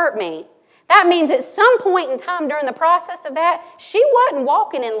something to hurt me, that means at some point in time during the process of that, she wasn't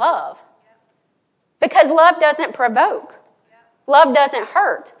walking in love. Because love doesn't provoke. Love doesn't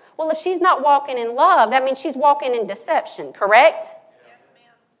hurt. Well, if she's not walking in love, that means she's walking in deception, correct? Yes,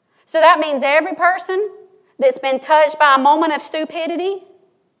 ma'am. So that means every person that's been touched by a moment of stupidity,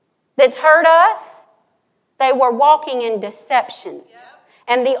 that's hurt us, they were walking in deception. Yep.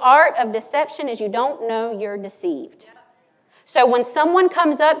 And the art of deception is you don't know you're deceived. Yep. So when someone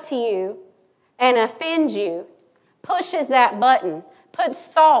comes up to you and offends you, pushes that button, puts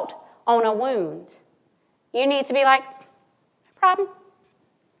salt on a wound, you need to be like, no problem.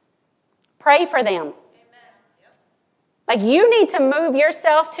 Pray for them. Amen. Yep. Like you need to move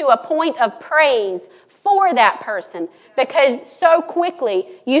yourself to a point of praise for that person because so quickly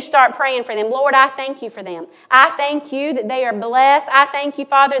you start praying for them. Lord, I thank you for them. I thank you that they are blessed. I thank you,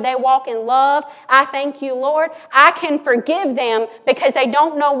 Father, they walk in love. I thank you, Lord. I can forgive them because they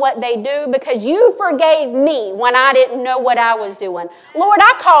don't know what they do because you forgave me when I didn't know what I was doing. Lord,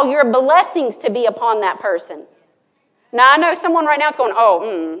 I call your blessings to be upon that person. Now, I know someone right now is going,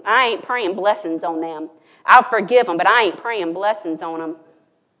 I ain't praying blessings on them. I'll forgive them, but I ain't praying blessings on them.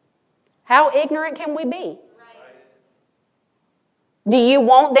 How ignorant can we be? Do you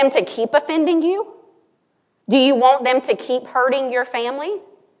want them to keep offending you? Do you want them to keep hurting your family?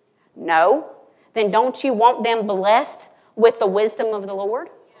 No. Then don't you want them blessed with the wisdom of the Lord?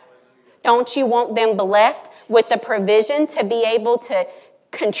 Don't you want them blessed with the provision to be able to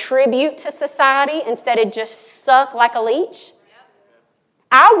contribute to society instead of just suck like a leech?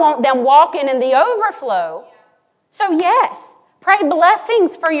 I want them walking in the overflow. So yes, pray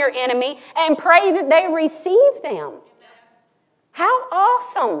blessings for your enemy and pray that they receive them. How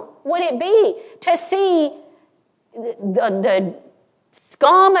awesome would it be to see the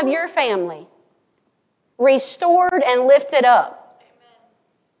scum of your family restored and lifted up?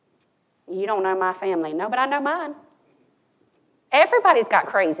 You don't know my family. No, but I know mine. Everybody's got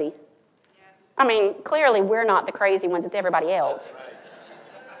crazy. Yes. I mean, clearly we're not the crazy ones. It's everybody else.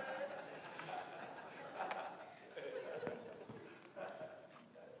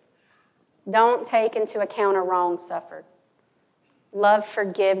 Don't take into account a wrong suffered. Love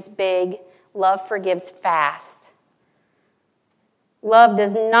forgives big. Love forgives fast. Love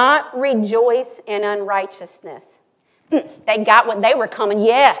does not rejoice in unrighteousness. They got what they were coming.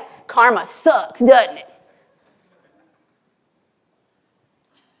 Yeah, karma sucks, doesn't it?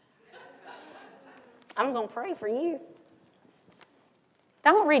 I'm going to pray for you.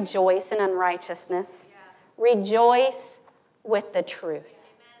 Don't rejoice in unrighteousness. Rejoice with the truth.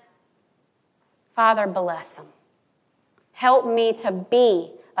 Father, bless them. Help me to be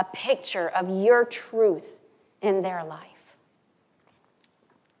a picture of your truth in their life.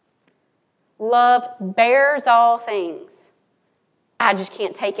 Love bears all things. I just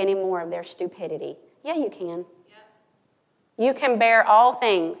can't take any more of their stupidity. Yeah, you can. You can bear all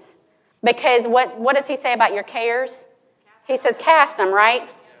things. Because what does he say about your cares? He says, cast them, right?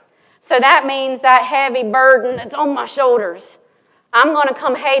 So that means that heavy burden that's on my shoulders. I'm going to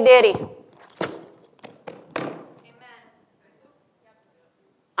come, hey, Daddy.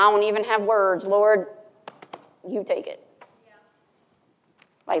 I don't even have words. Lord, you take it.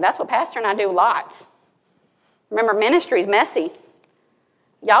 Like, that's what Pastor and I do lots. Remember, ministry's messy.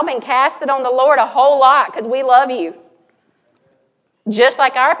 Y'all been casted on the Lord a whole lot because we love you. Just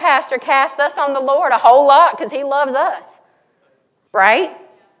like our pastor cast us on the Lord a whole lot because he loves us. Right?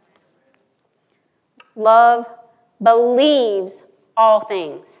 Love believes all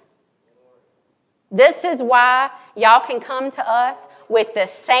things. This is why y'all can come to us with the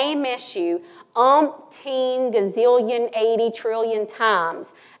same issue umpteen, gazillion, 80 trillion times.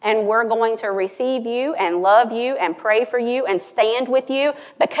 And we're going to receive you and love you and pray for you and stand with you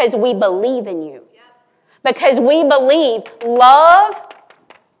because we believe in you. Because we believe love,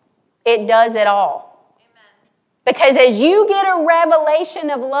 it does it all. Because as you get a revelation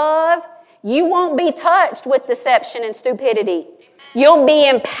of love, you won't be touched with deception and stupidity. You'll be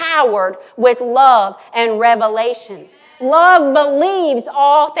empowered with love and revelation. Love believes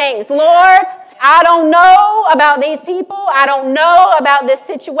all things. Lord, I don't know about these people. I don't know about this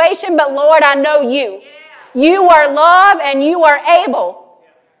situation, but Lord, I know you. You are love and you are able.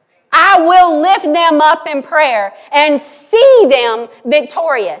 I will lift them up in prayer and see them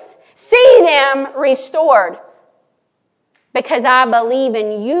victorious. See them restored. Because I believe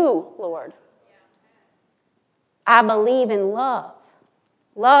in you, Lord. I believe in love.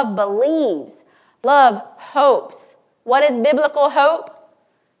 Love believes. Love hopes. What is biblical hope?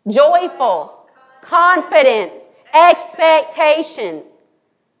 Joyful, confident, expectation.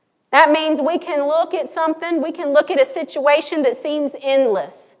 That means we can look at something, we can look at a situation that seems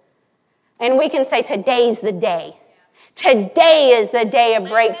endless. And we can say, today's the day. Today is the day of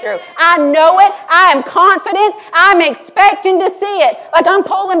breakthrough. I know it. I am confident. I'm expecting to see it. Like I'm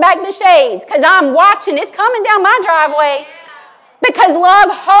pulling back the shades because I'm watching. It's coming down my driveway. Because love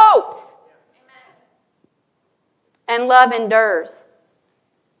hopes. And love endures.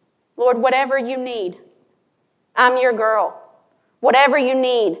 Lord, whatever you need, I'm your girl. Whatever you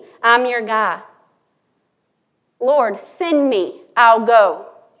need, I'm your guy. Lord, send me. I'll go.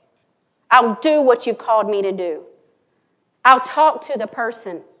 I'll do what you've called me to do. I'll talk to the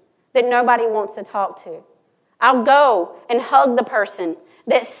person that nobody wants to talk to. I'll go and hug the person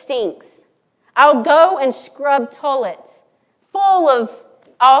that stinks. I'll go and scrub toilets full of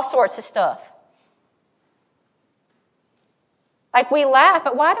all sorts of stuff. Like we laugh,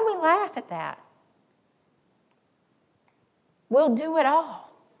 but why do we laugh at that? We'll do it all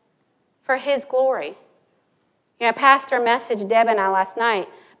for His glory. You know, Pastor messaged Deb and I last night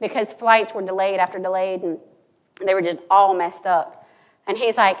because flights were delayed after delayed and they were just all messed up. And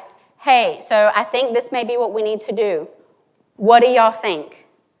he's like, hey, so I think this may be what we need to do. What do y'all think?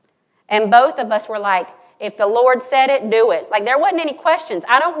 And both of us were like, if the Lord said it, do it. Like there wasn't any questions.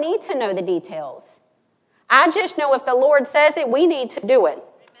 I don't need to know the details. I just know if the Lord says it, we need to do it.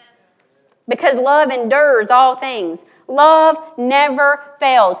 Because love endures all things. Love never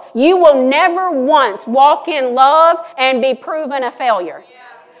fails. You will never once walk in love and be proven a failure.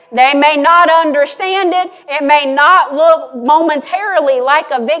 They may not understand it. It may not look momentarily like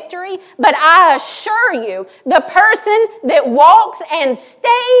a victory, but I assure you, the person that walks and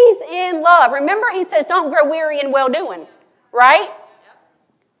stays in love. Remember, he says, don't grow weary in well-doing, right?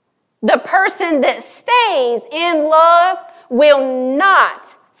 The person that stays in love will not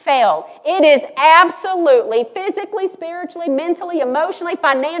fail. It is absolutely, physically, spiritually, mentally, emotionally,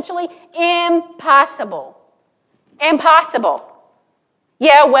 financially impossible. Impossible.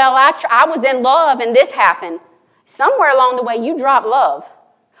 Yeah, well, I was in love and this happened. Somewhere along the way, you dropped love.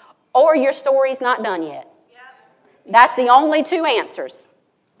 Or your story's not done yet. That's the only two answers.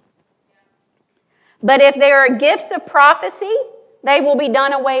 But if there are gifts of prophecy, they will be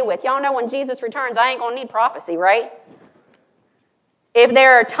done away with. Y'all know when Jesus returns, I ain't going to need prophecy, right? If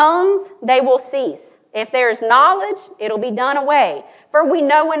there are tongues, they will cease. If there is knowledge, it'll be done away. For we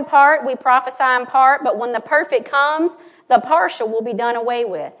know in part, we prophesy in part, but when the perfect comes, the partial will be done away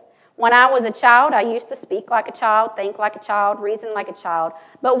with. When I was a child, I used to speak like a child, think like a child, reason like a child.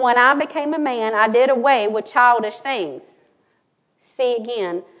 But when I became a man, I did away with childish things. See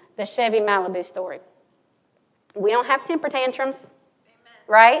again, the Chevy Malibu story. We don't have temper tantrums,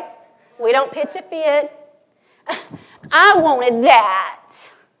 right? We don't pitch a fit. I wanted that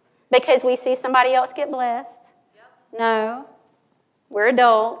because we see somebody else get blessed. No, we're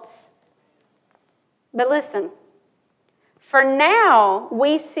adults. But listen. For now,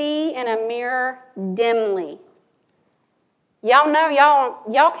 we see in a mirror dimly. Y'all know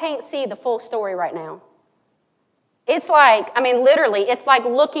y'all can't see the full story right now. It's like, literally, it's like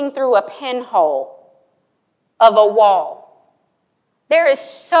looking through a pinhole of a wall. There is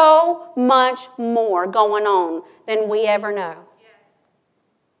so much more going on than we ever know. Yes.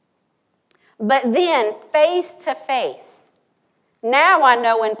 But then, face to face, now I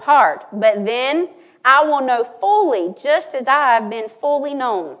know in part, but then I will know fully, just as I have been fully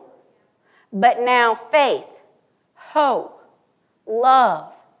known. But now faith, hope,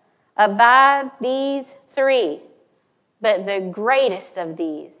 love, abide these three. But the greatest of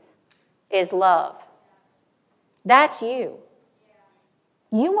these is love. That's you.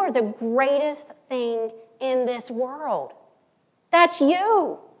 You are the greatest thing in this world. That's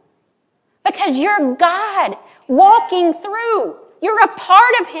you. Because you're God walking through. You're a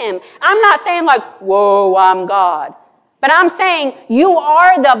part of Him. I'm not saying like, whoa, I'm God. But I'm saying you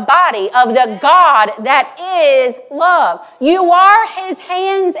are the body of the God that is love. You are His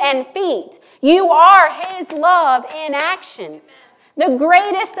hands and feet. You are His love in action. The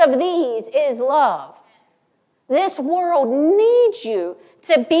greatest of these is love. This world needs you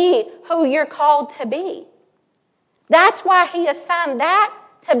to be who you're called to be. That's why He assigned that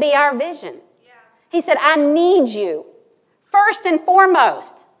to be our vision. He said, I need you. First and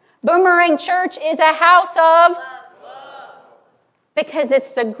foremost, Boomerang Church is a house of love. Because it's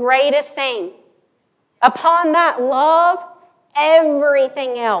the greatest thing. Upon that love,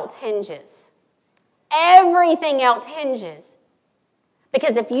 everything else hinges. Everything else hinges.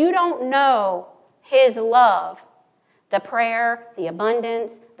 Because if you don't know His love, the prayer, the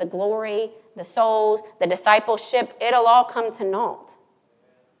abundance, the glory, the souls, the discipleship, it'll all come to naught.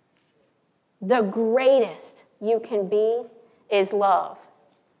 The greatest you can be is love.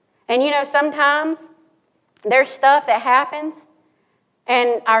 And sometimes there's stuff that happens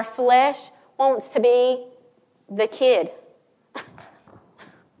and our flesh wants to be the kid.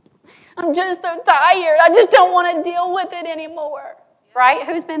 I'm just so tired. I just don't want to deal with it anymore. Right?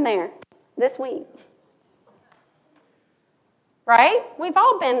 Who's been there this week? Right? We've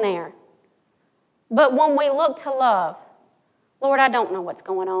all been there. But when we look to love, Lord, I don't know what's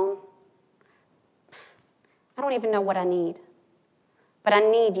going on. I don't even know what I need. But I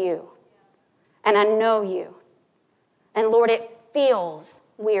need you. And I know you. And Lord, it feels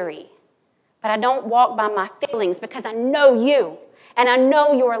weary. But I don't walk by my feelings because I know you. And I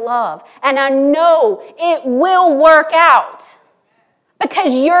know your love. And I know it will work out.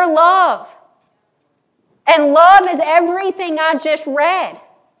 Because you're love. And love is everything I just read.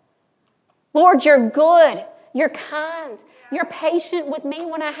 Lord, you're good. You're kind. You're patient with me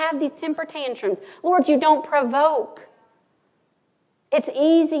when I have these temper tantrums. Lord, you don't provoke. It's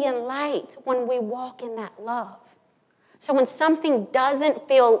easy and light when we walk in that love. So when something doesn't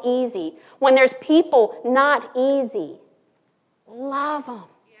feel easy, when there's people not easy, love them.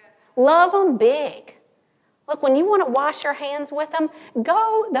 Yes. Love them big. Look, when you want to wash your hands with them,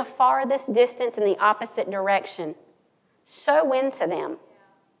 go the farthest distance in the opposite direction. Sow into them.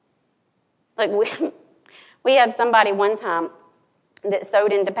 Like we had somebody one time that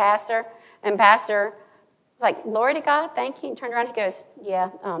sowed into Pastor, and Pastor was like, glory to God, thank you. And turned around and he goes, yeah,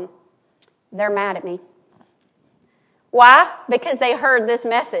 they're mad at me. Why? Because they heard this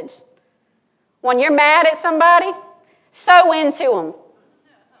message. When you're mad at somebody, sow into them.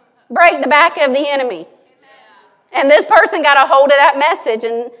 Break the back of the enemy. And this person got a hold of that message,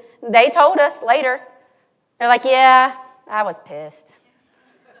 and they told us later. They're like, yeah, I was pissed.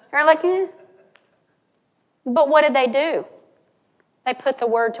 They're like, yeah. But what did they do? They put the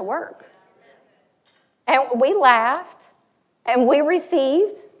word to work. And we laughed, and we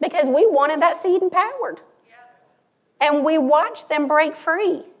received, because we wanted that seed empowered. And we watched them break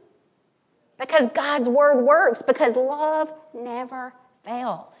free. Because God's word works, because love never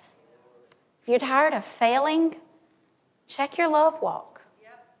fails. If you're tired of failing, check your love walk.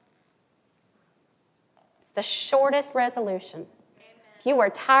 It's the shortest resolution. If you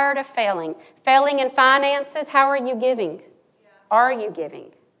are tired of failing in finances, how are you giving? Are you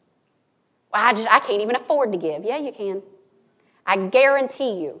giving? Well, I can't even afford to give. Yeah, you can. I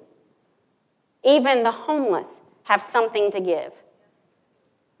guarantee you, even the homeless have something to give.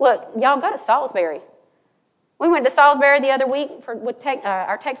 Look, y'all go to Salisbury. We went to Salisbury the other week with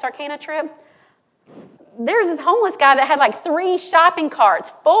our Texarkana trip. There's this homeless guy that had like 3 shopping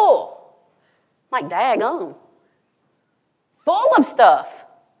carts full. I'm like, daggone. Full of stuff.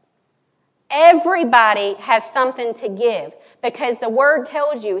 Everybody has something to give because the word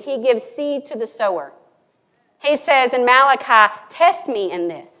tells you he gives seed to the sower. He says in Malachi, test me in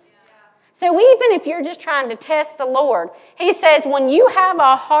this. So even if you're just trying to test the Lord, he says when you have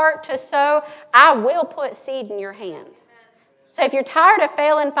a heart to sow, I will put seed in your hand. So if you're tired of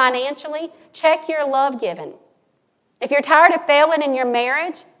failing financially, check your love giving. If you're tired of failing in your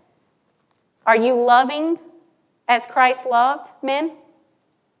marriage, are you loving as Christ loved men?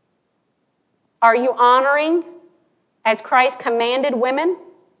 Are you honoring as Christ commanded women?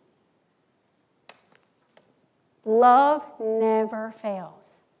 Love never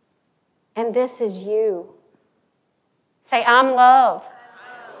fails. And this is you. Say, I'm love.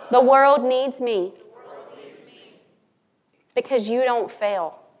 The world needs me. Because you don't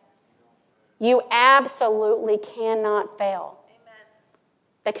fail. You absolutely cannot fail.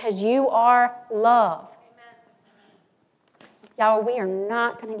 Because you are love. Y'all, we are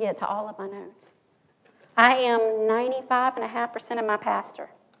not going to get to all of my notes. I am 95.5% of my pastor.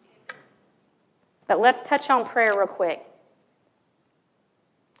 But let's touch on prayer real quick.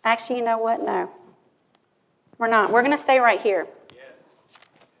 Actually, you know what? No. We're not. We're going to stay right here. Yes.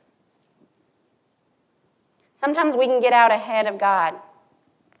 Sometimes we can get out ahead of God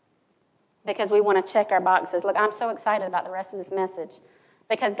because we want to check our boxes. Look, I'm so excited about the rest of this message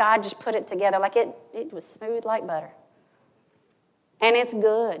because God just put it together like it was smooth like butter. And it's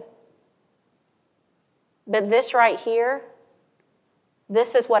good. But this right here,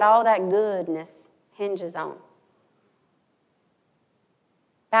 this is what all that goodness hinges on.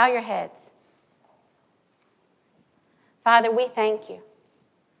 Bow your heads. Father, we thank you.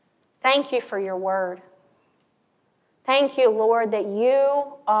 Thank you for your word. Thank you, Lord, that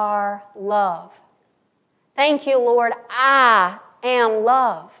you are love. Thank you, Lord, I am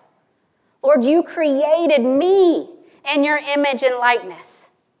love. Lord, you created me in your image and likeness.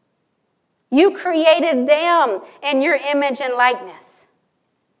 You created them in your image and likeness.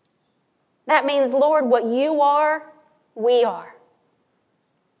 That means, Lord, what you are, we are.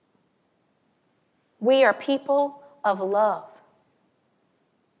 We are people of love.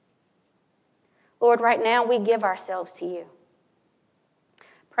 Lord, right now we give ourselves to you.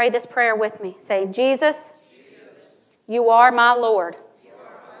 Pray this prayer with me. Say, Jesus, you are my Lord.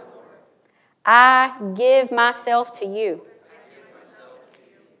 I give myself to you.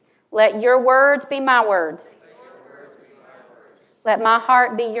 Let your words be my words. Let my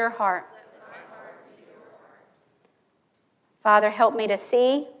heart be your heart. Father, help me to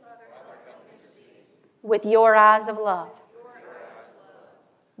see with your eyes of love.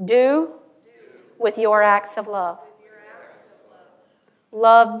 Do with your acts of love.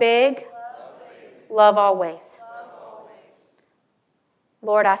 Love big, love always.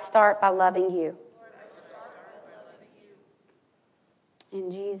 Lord, I start by loving you.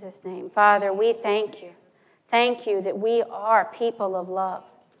 In Jesus' name. Father, we thank you. Thank you that we are people of love.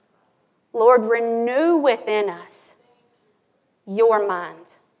 Lord, renew within us your mind.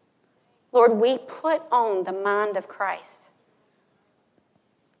 Lord, we put on the mind of Christ.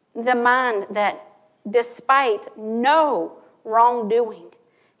 The mind that, despite no wrongdoing,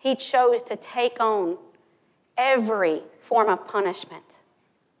 he chose to take on every form of punishment.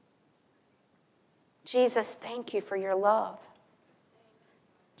 Jesus, thank you for your love.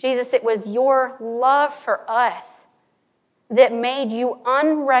 Jesus, it was your love for us that made you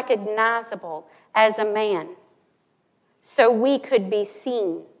unrecognizable as a man so we could be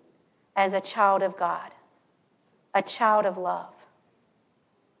seen as a child of God, a child of love.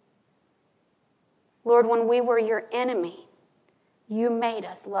 Lord, when we were your enemy, you made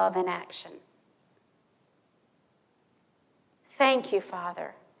us love in action. Thank you,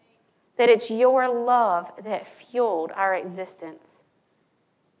 Father, that it's your love that fueled our existence.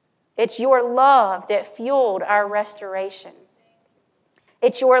 It's your love that fueled our restoration.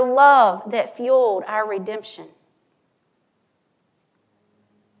 It's your love that fueled our redemption.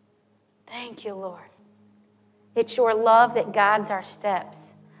 Thank you, Lord. It's your love that guides our steps.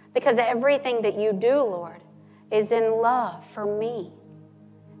 Because everything that you do, Lord, is in love for me.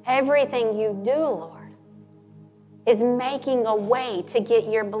 Everything you do, Lord, is making a way to get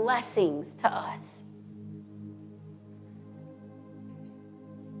your blessings to us.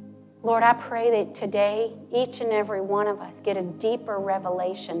 Lord, I pray that today, each and every one of us get a deeper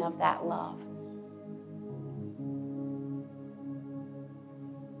revelation of that love.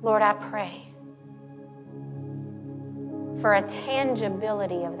 Lord, I pray for a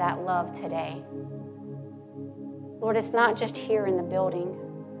tangibility of that love today. Lord, it's not just here in the building,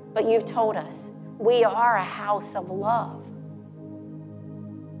 but you've told us we are a house of love.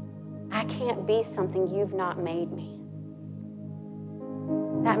 I can't be something you've not made me.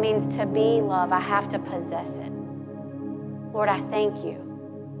 That means to be love, I have to possess it. Lord, I thank you.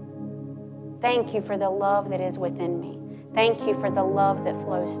 Thank you for the love that is within me. Thank you for the love that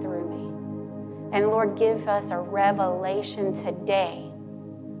flows through me. And Lord, give us a revelation today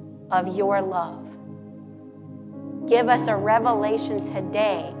of your love. Give us a revelation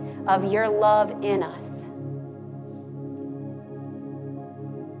today of your love in us.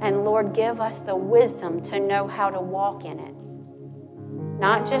 And Lord, give us the wisdom to know how to walk in it.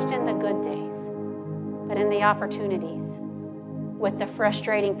 Not just in the good days, but in the opportunities, with the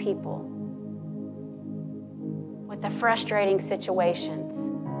frustrating people, with the frustrating situations.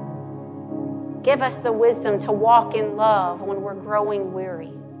 Give us the wisdom to walk in love when we're growing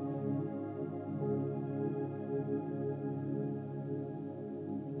weary.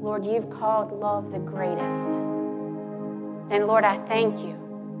 Lord, you've called love the greatest. And Lord, I thank you,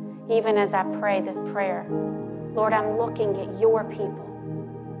 even as I pray this prayer. Lord, I'm looking at your people,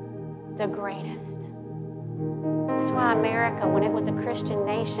 the greatest. That's why America, when it was a Christian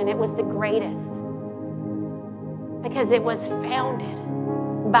nation, it was the greatest. Because it was founded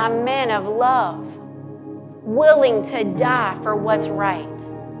by men of love, willing to die for what's right.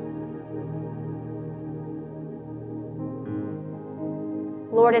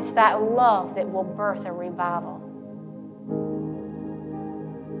 Lord, it's that love that will birth a revival.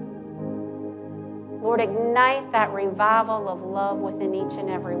 Lord, ignite that revival of love within each and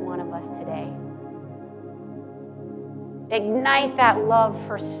every one of us today. Ignite that love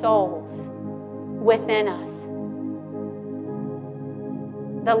for souls within us.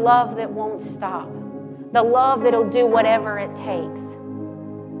 The love that won't stop. The love that'll do whatever it takes.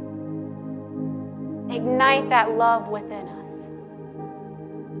 Ignite that love within us.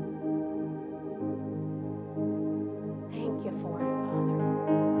 Thank you for it, Father.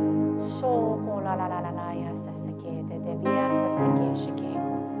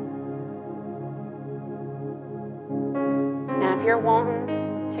 Now, if you're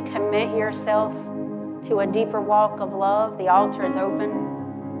wanting to commit yourself to a deeper walk of love, the altar is open.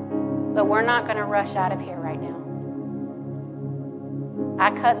 But we're not going to rush out of here right now. I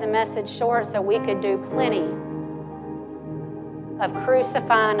cut the message short so we could do plenty of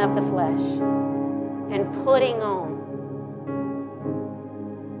crucifying of the flesh and putting on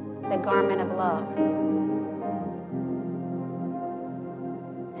the garment of love.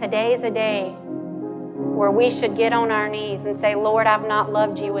 Today's a day where we should get on our knees and say, Lord, I've not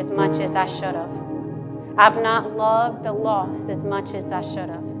loved you as much as I should have. I've not loved the lost as much as I should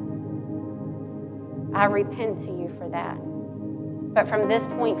have. I repent to you for that. But from this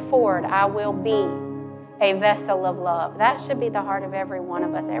point forward, I will be a vessel of love. That should be the heart of every one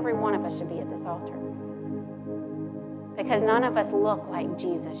of us. Every one of us should be at this altar. Because none of us look like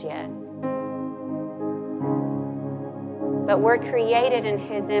Jesus yet. But we're created in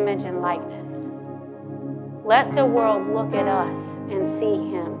his image and likeness. Let the world look at us and see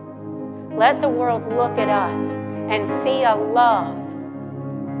him. Let the world look at us and see a love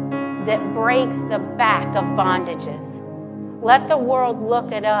that breaks the back of bondages. Let the world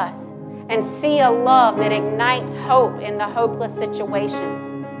look at us and see a love that ignites hope in the hopeless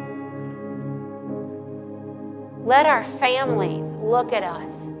situations. Let our families look at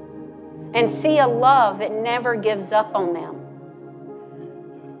us and see a love that never gives up on them.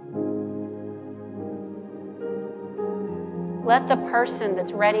 Let the person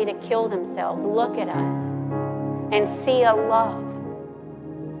that's ready to kill themselves look at us and see a love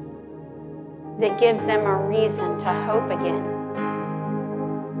that gives them a reason to hope again.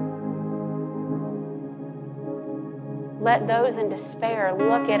 Let those in despair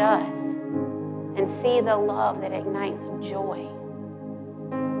look at us and see the love that ignites joy.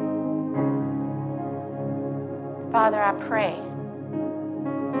 Father, I pray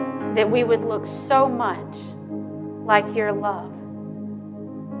that we would look so much like your love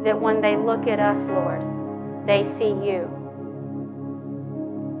that when they look at us, Lord, they see you.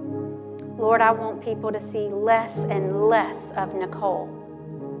 Lord, I want people to see less and less of Nicole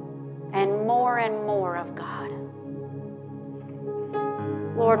and more of God.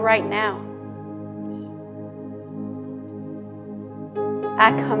 Lord, right now,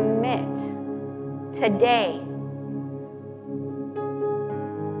 I commit today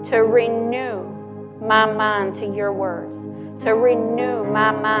to renew my mind to your words, to renew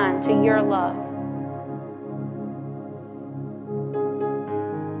my mind to your love.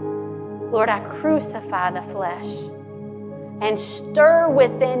 Lord, I crucify the flesh and stir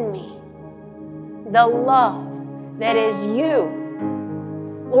within me the love that is you.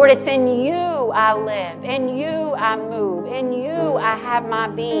 Lord, it's in you I live, in you I move, in you I have my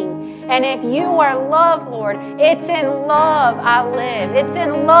being. And if you are love, Lord, it's in love I live, it's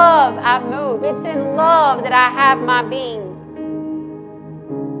in love I move, it's in love that I have my being.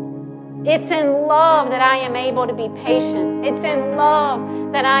 It's in love that I am able to be patient. It's in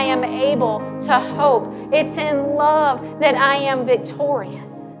love that I am able to hope. It's in love that I am victorious.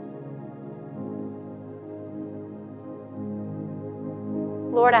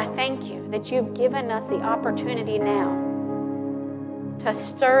 Lord, I thank you that you've given us the opportunity now to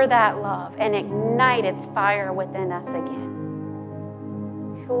stir that love and ignite its fire within us again.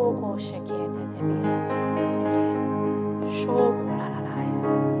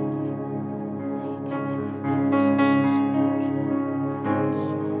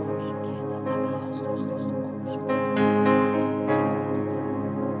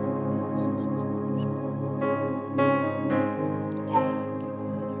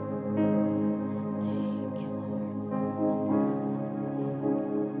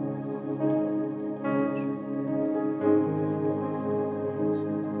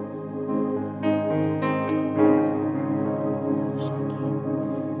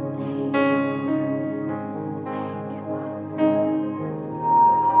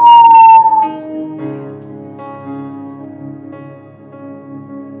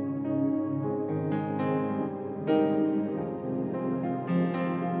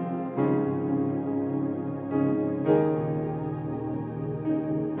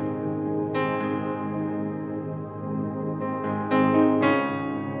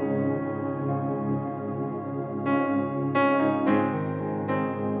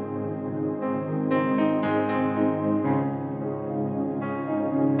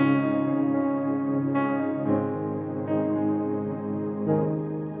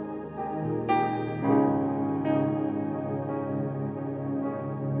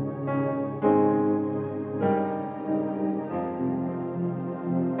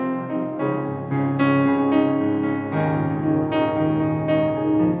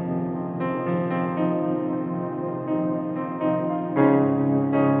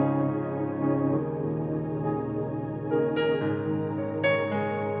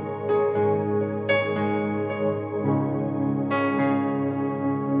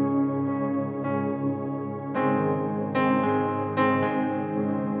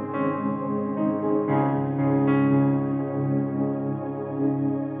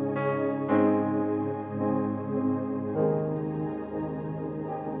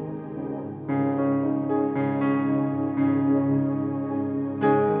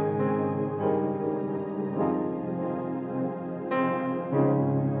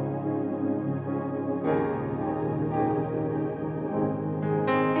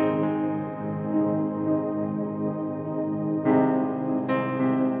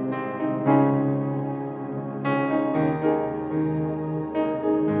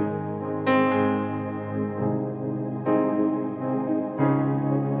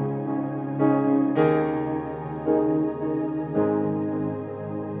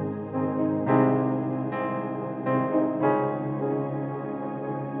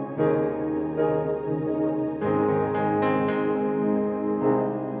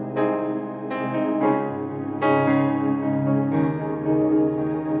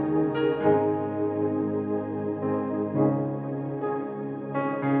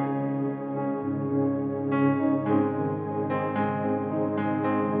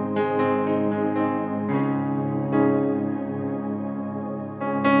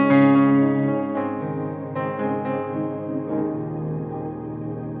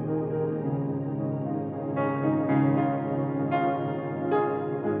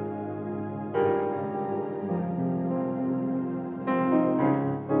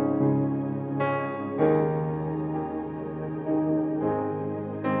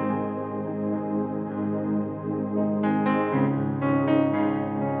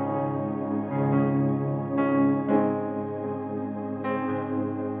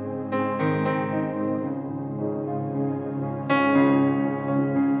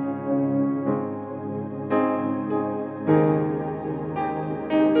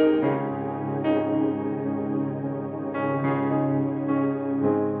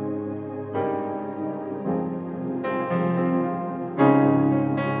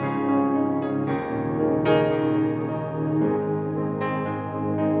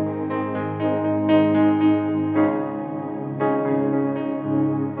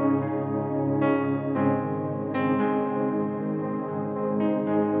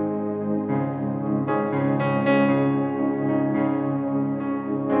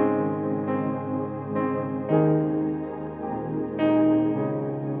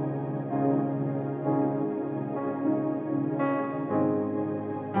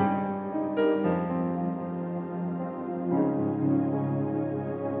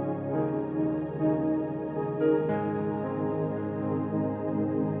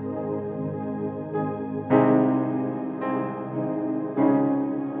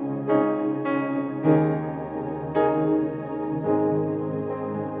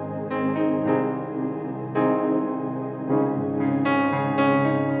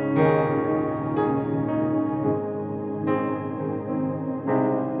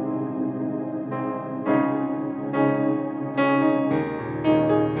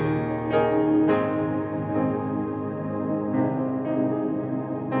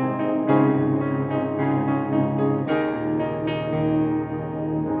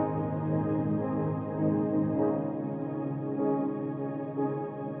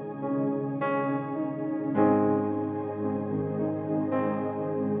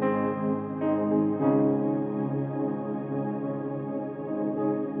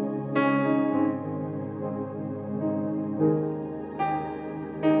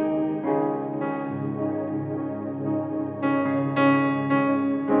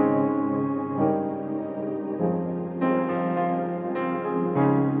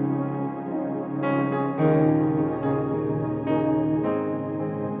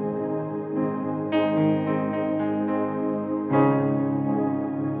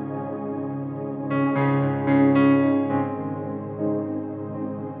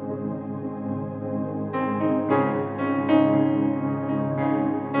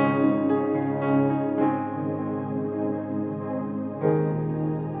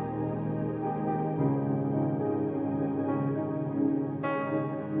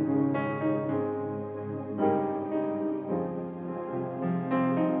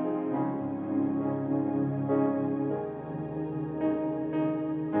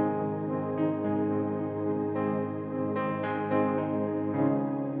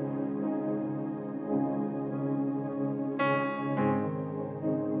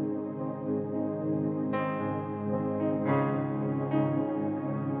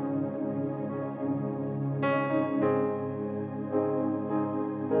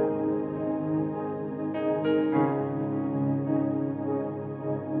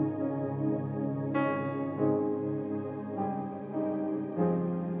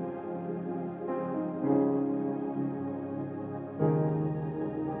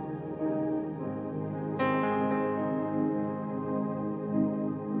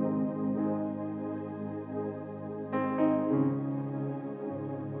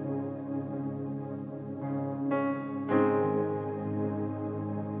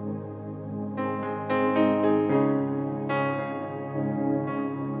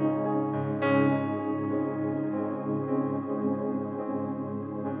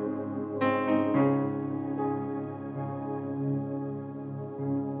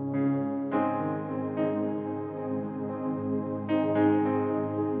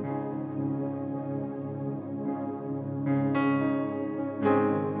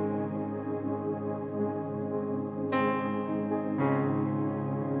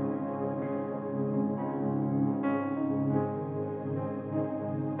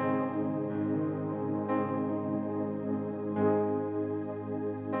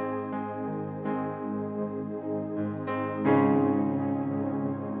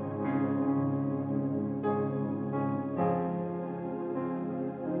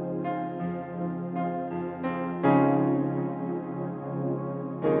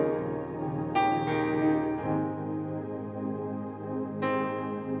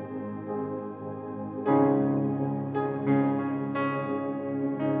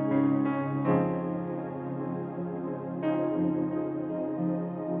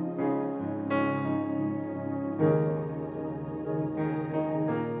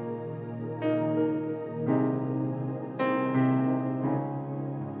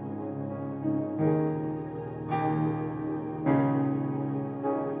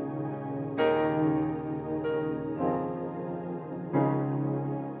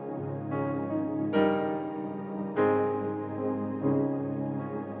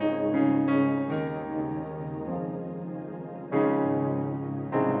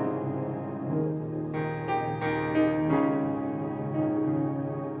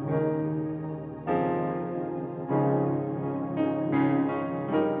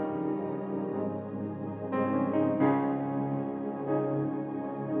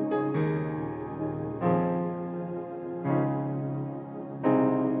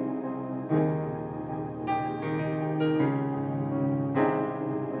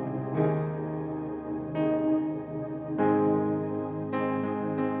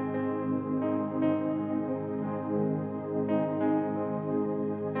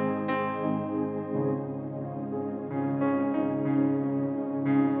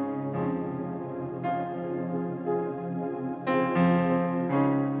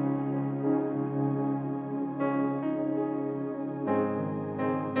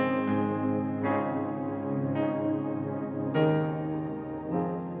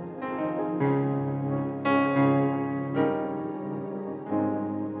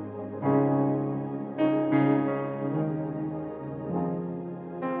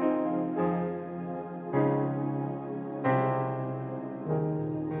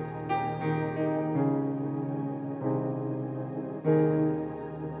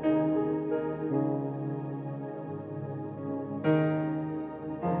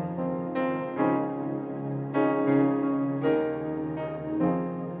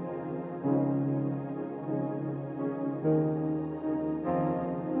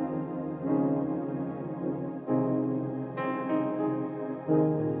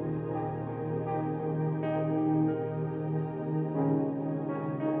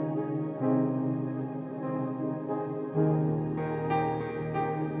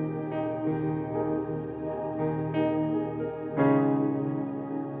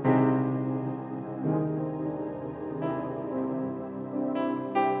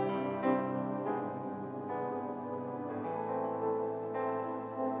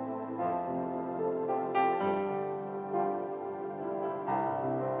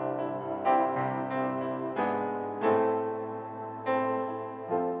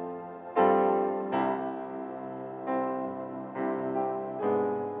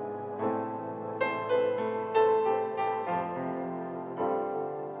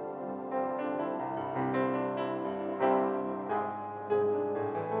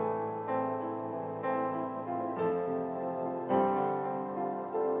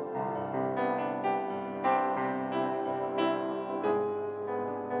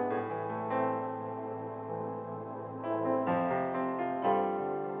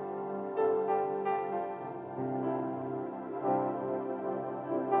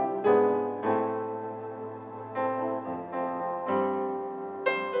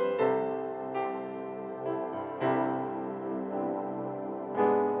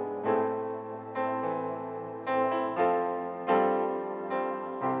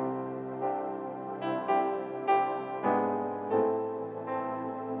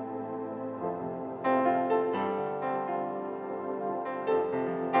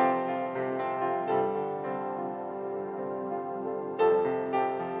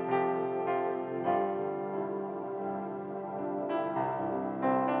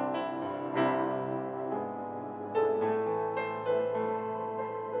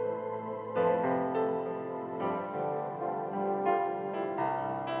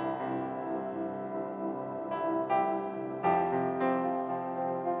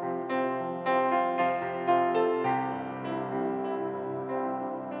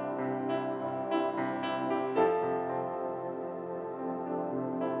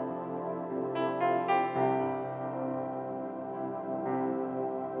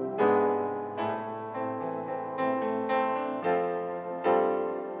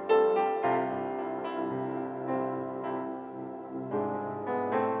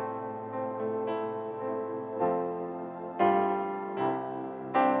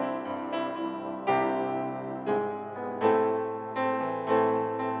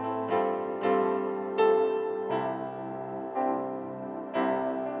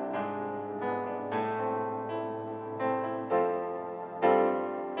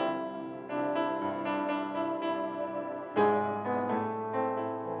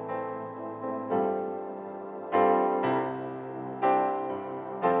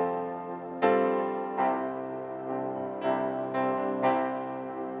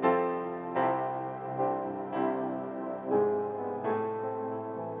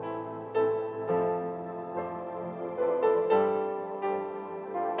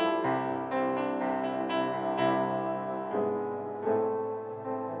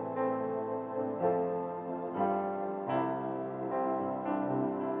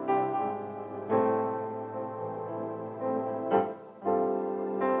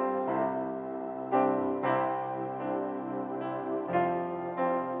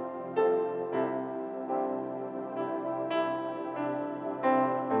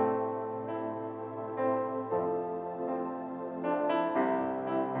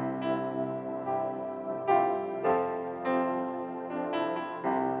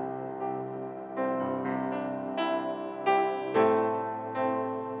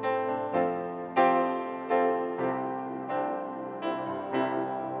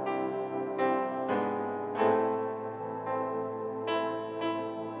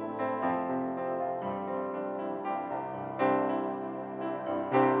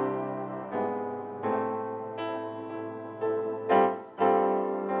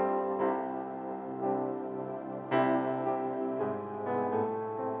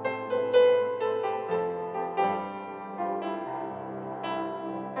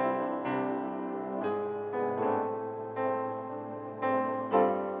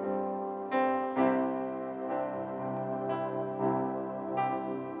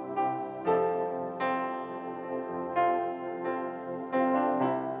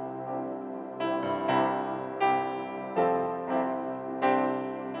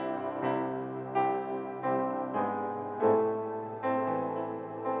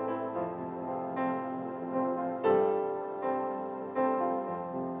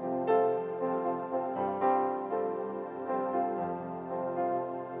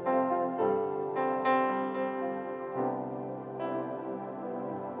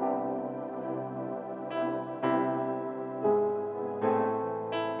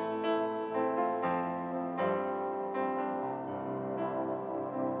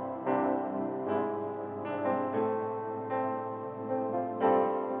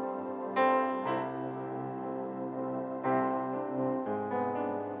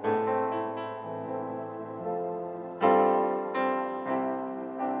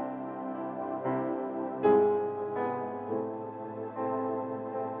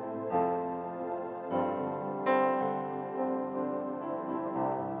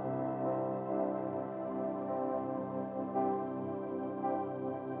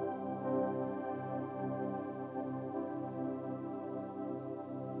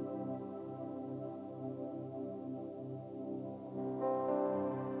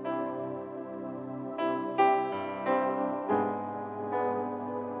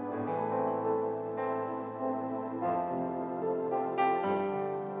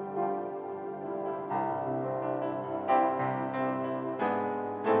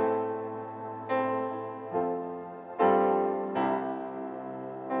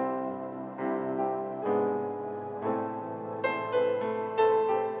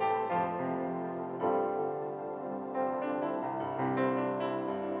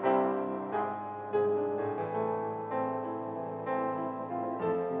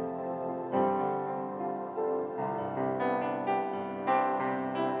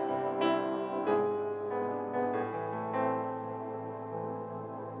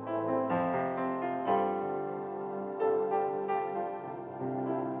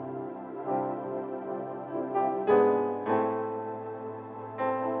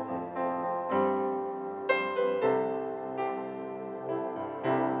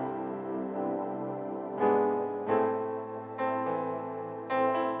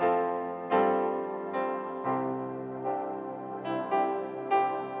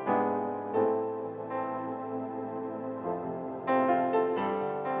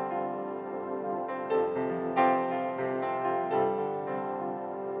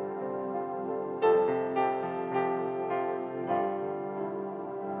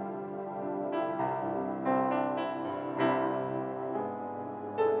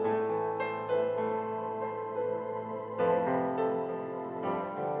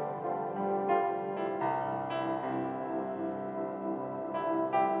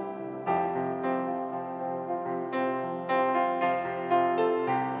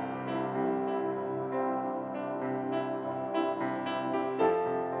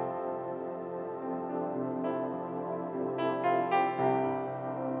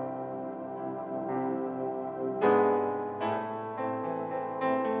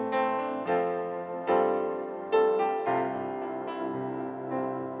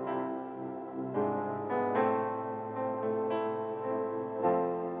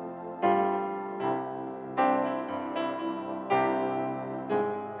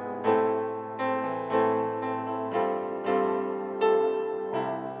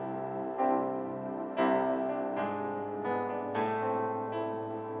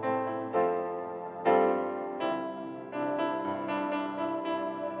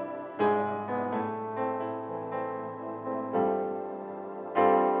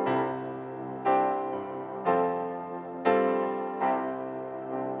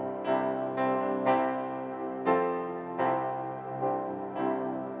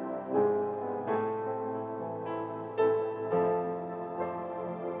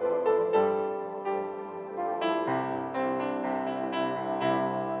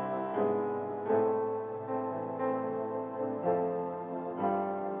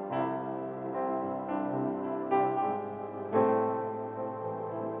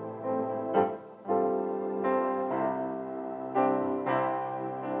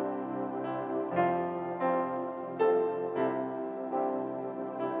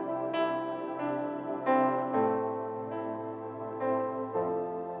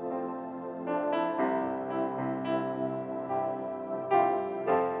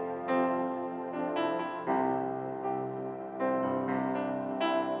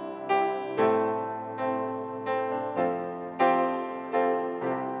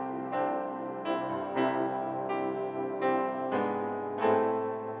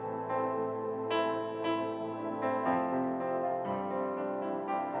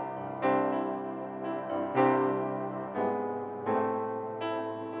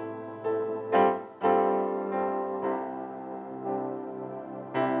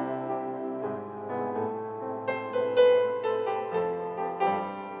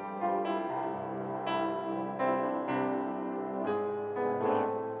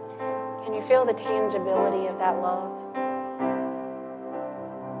 You feel the tangibility of that love?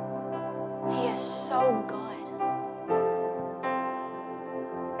 He is so good.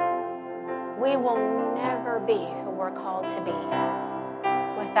 We will never be who we're called to be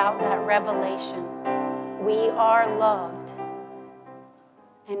without that revelation. We are loved,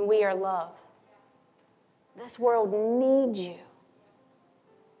 and we are love. This world needs you.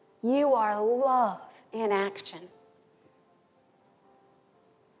 You are love in action.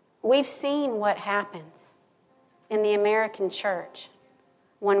 We've seen what happens in the American church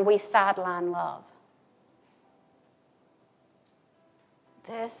when we sideline love.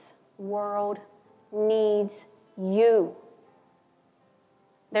 This world needs you.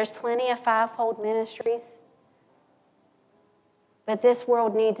 There's plenty of fivefold ministries, but this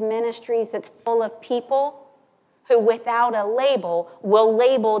world needs ministries that's full of people who, without a label, will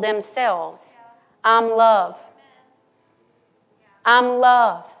label themselves. I'm love. I'm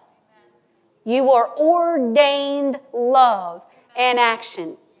love. You are ordained love in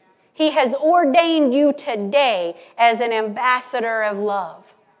action. He has ordained you today as an ambassador of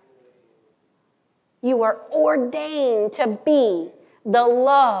love. You are ordained to be the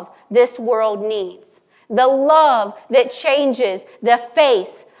love this world needs. The love that changes the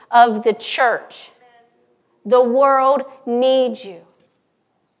face of the church. The world needs you.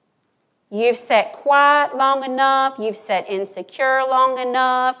 You've sat quiet long enough. You've sat insecure long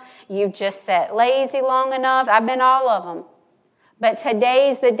enough. You've just sat lazy long enough. I've been all of them. But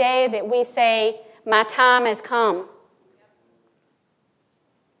today's the day that we say, my time has come.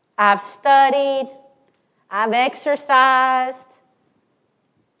 I've studied. I've exercised.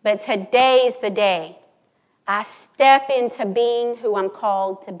 But today's the day I step into being who I'm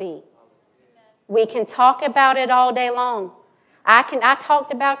called to be. We can talk about it all day long. I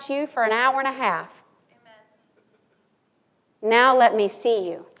talked about you for an hour and a half. Amen. Now let me see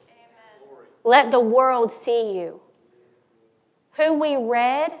you. Amen. Let the world see you. Who we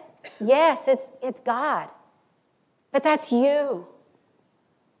read, yes, it's God. But that's you.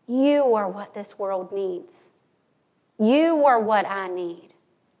 You are what this world needs. You are what I need.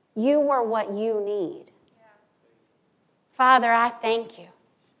 You are what you need. Yeah. Father, I thank you.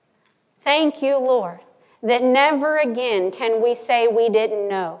 Thank you, Lord, that never again can we say we didn't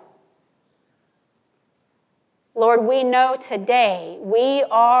know. Lord, we know today we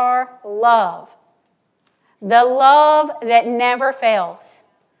are love. The love that never fails.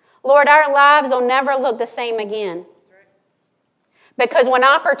 Lord, our lives will never look the same again. Because when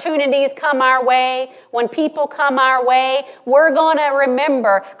opportunities come our way, when people come our way, we're going to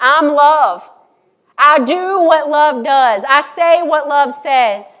remember, I'm love. I do what love does. I say what love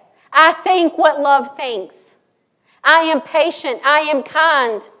says. I think what love thinks. I am patient. I am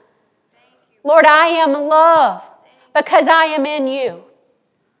kind. Lord, I am love because I am in you.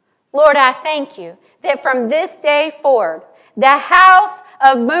 Lord, I thank you that from this day forward, the house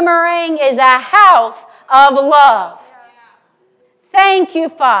of Boomerang is a house of love. Thank you,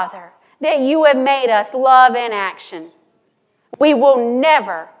 Father, that you have made us love in action. We will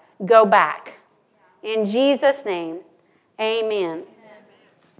never go back. In Jesus' name, amen.